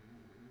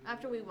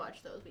 After we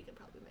watch those, we can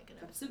probably make an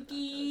episode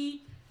Katsuki,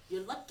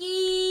 you're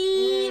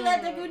lucky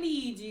that Deku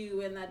needs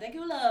you, and that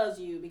Deku loves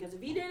you, because if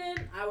he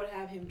didn't, I would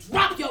have him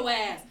drop your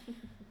ass!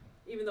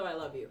 Even though I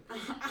love you. I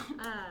love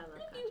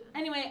Kachan.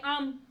 Anyway,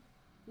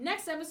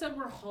 next episode,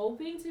 we're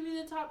hoping to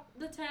be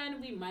the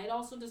 10. We might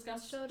also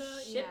discuss Shoto.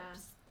 Ships. Yeah.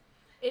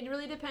 It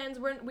really depends.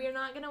 We're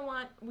not gonna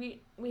want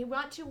we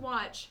want to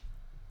watch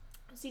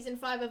season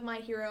 5 of My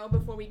Hero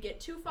before we get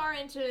too far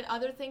into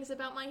other things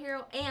about My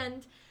Hero,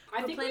 and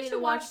I think we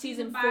should watch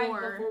season 5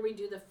 before we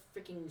do the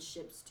freaking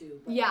ships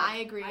too. But yeah, I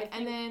agree.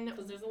 And then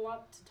because there's a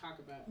lot to talk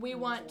about. We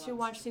want to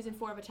watch season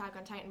 4 of Attack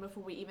on Titan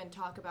before we even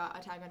talk about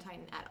Attack on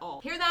Titan at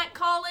all. Hear that,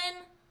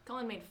 Colin?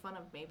 Colin made fun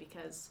of me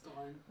because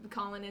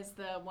Colin is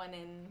the one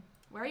in...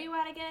 Where are you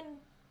at again?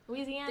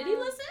 Louisiana? Did he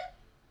listen?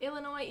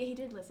 Illinois. Yeah, he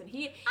did listen. So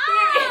he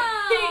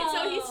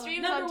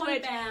streams on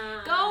Twitch.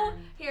 Fan. Go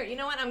here. You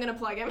know what? I'm gonna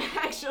plug him.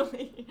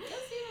 Actually,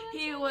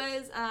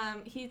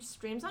 he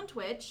streams on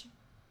Twitch.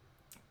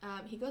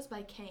 He goes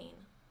by Kane,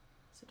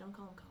 so don't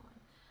call him Colin.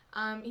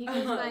 He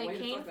goes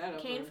by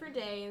Kane for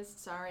days.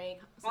 Sorry.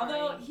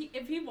 Although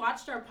if he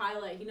watched our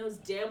pilot, he knows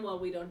damn well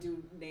we don't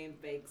do name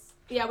fakes.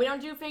 Yeah, we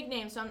don't do fake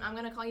names, so I'm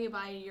gonna call you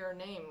by your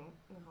name,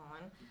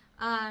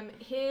 Colin.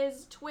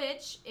 His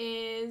Twitch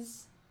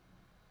is...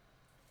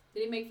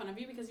 Did he make fun of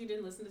you because you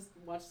didn't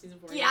watch season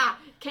 4? Yeah,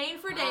 Kane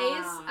for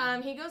days.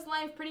 He goes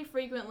live pretty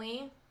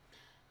frequently.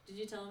 Did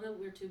you tell him that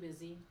we're too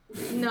busy?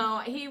 No,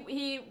 he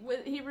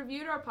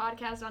reviewed our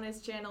podcast on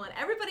his channel, and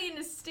everybody in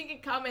his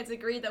stinking comments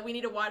agreed that we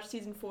need to watch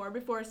season 4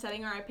 before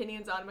setting our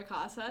opinions on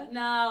Mikasa.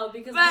 No,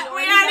 because we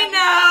already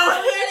know.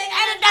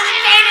 And it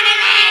doesn't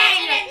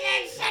change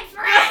anything.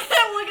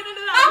 We'll get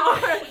into that more.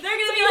 They're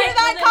gonna be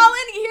like,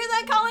 Colin? You hear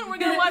that, Colin? We're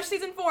gonna watch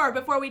season 4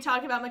 before we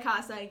talk about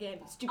Mikasa again.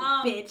 Stupid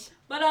bitch.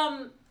 But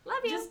love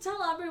you. Just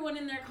tell everyone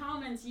in their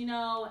comments.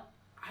 I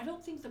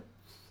don't think the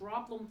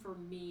problem for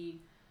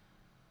me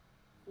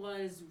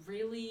was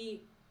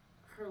really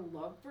her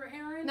love for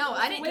Eren. No,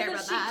 I didn't care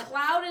about that. She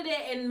clouded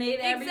it and made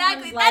everyone's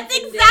exactly. life That's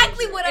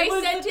exactly what I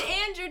said to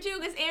Andrew too,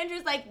 because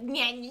Andrew's like,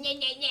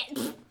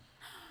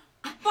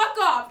 fuck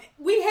off.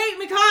 We hate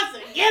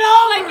Mikasa. Get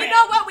over it. You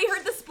know what? We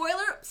heard the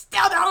spoiler.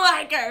 Still don't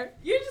like her.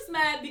 You're just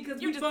mad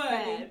because you're just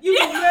mad. You're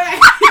just mad.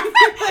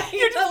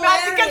 You're just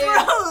mad because we're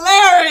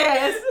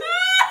hilarious.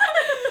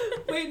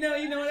 Wait, no.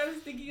 You know what I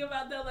was thinking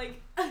about though?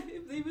 Like,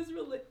 if he was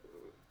really.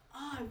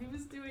 If he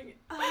was doing,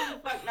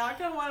 fuck, now I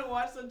kind of want to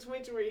watch the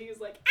Twitch where he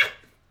was like,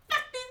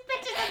 fuck these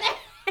bitches in there.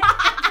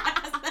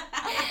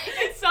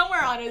 It's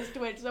somewhere on his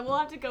Twitch, so we'll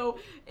have to go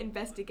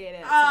investigate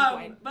it at some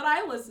point. But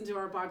I listened to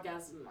our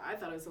podcast and I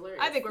thought it was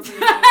hilarious. I think we're pretty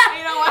good.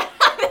 You know what?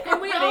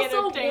 And we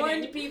also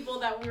warned people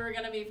that we were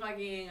going to be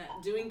fucking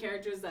doing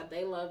characters that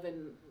they love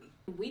and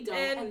we don't,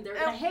 and they're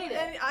going to hate it.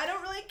 And I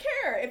don't really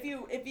care if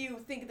you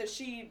think that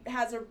she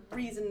has a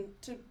reason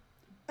to...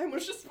 I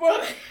almost just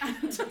spoiled it.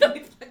 It's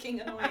really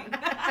fucking annoying.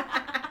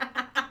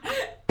 I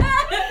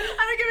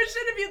don't give a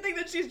shit if you think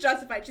that she's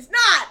justified. She's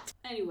not!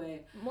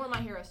 Anyway. More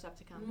My Hero stuff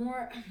to come. I'm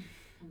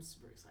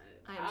super excited.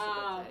 I'm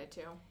super excited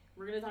too.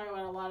 We're going to talk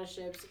about a lot of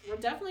ships. We're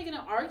definitely going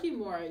to argue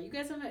more. You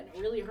guys haven't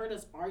really heard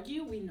us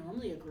argue. We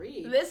normally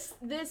agree. This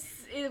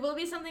it will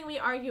be something we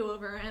argue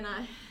over, and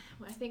I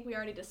think we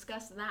already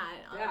discussed that.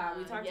 Yeah,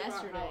 we talked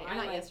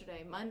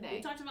yesterday. Monday.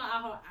 We talked about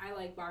how I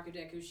like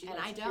Bakudeku. She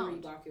likes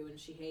Kiribaku, and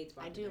she hates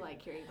Bakudeku. I do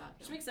like Kiribaku.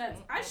 Which makes sense.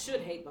 I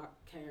should hate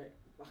Bakudeku.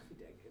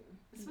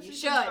 You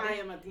should. I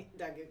am a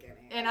Deku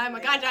Kenny. And I'm a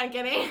Gajan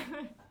Kenny.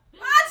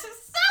 What? So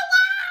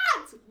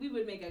what? We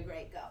would make a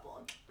great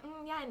couple.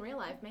 Yeah, in real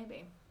life,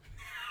 maybe.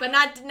 But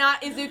not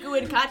Izuku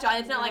and Kacha.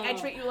 It's not like I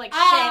treat you like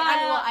shit. I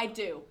mean, well, I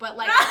do, but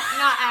like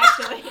not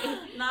actually.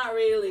 Not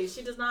really.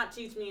 She does not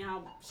treat me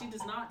how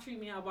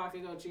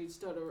Bakugo treats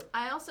Todoroki.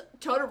 I also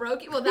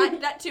Todoroki. Well,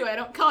 that too. I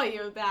don't call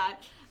you that.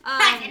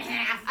 Half and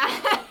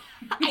half.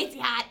 Icy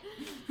hot.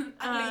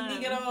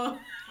 I'm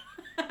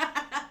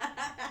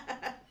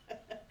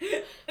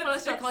gonna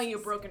start calling you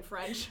broken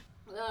French.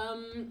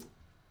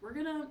 We're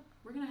gonna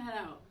head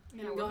out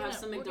and go have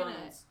some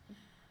McDonald's.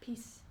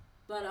 Peace.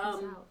 But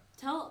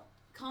tell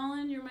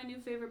Colin you're my new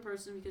favorite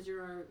person because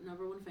you're our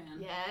number one fan.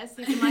 Yes,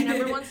 he's my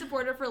number one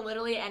supporter for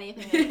literally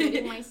anything,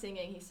 including my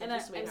singing. He's such a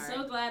sweetheart. I'm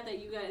so glad that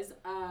you guys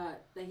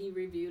that he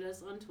reviewed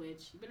us on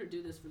Twitch. You better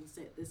do this for this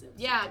episode.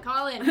 Yeah,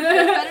 Colin, it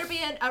better be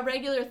a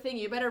regular thing.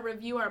 You better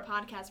review our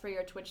podcast for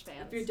your Twitch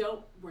fans. If you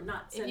don't, we're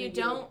not sending if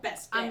you don't,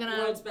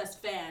 world's best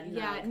fan.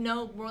 Yeah,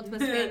 no world's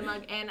best fan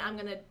mug, and I'm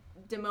gonna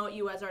demote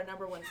you as our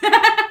number one fan.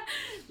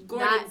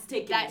 Gordon's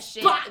taking that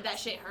shit. That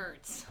shit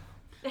hurts.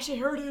 That shit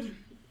hurted.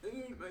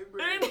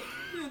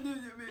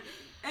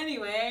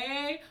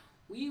 Anyway,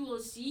 we will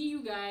see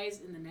you guys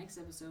in the next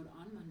episode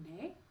on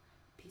Monday.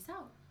 Peace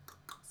out.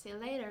 See you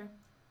later.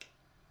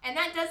 And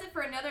that does it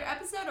for another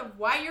episode of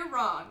Why You're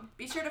Wrong.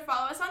 Be sure to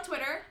follow us on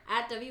Twitter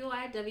at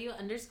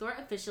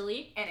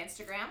WYW_officially and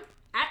Instagram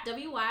at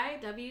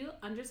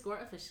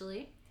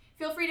WYW_officially.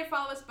 Feel free to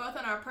follow us both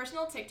on our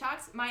personal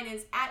TikToks. Mine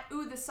is at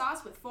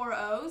 @OohTheSauce with 4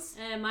 O's.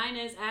 And mine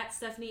is at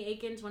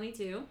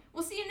StephanieAiken22.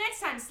 We'll see you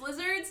next time, Slizzers.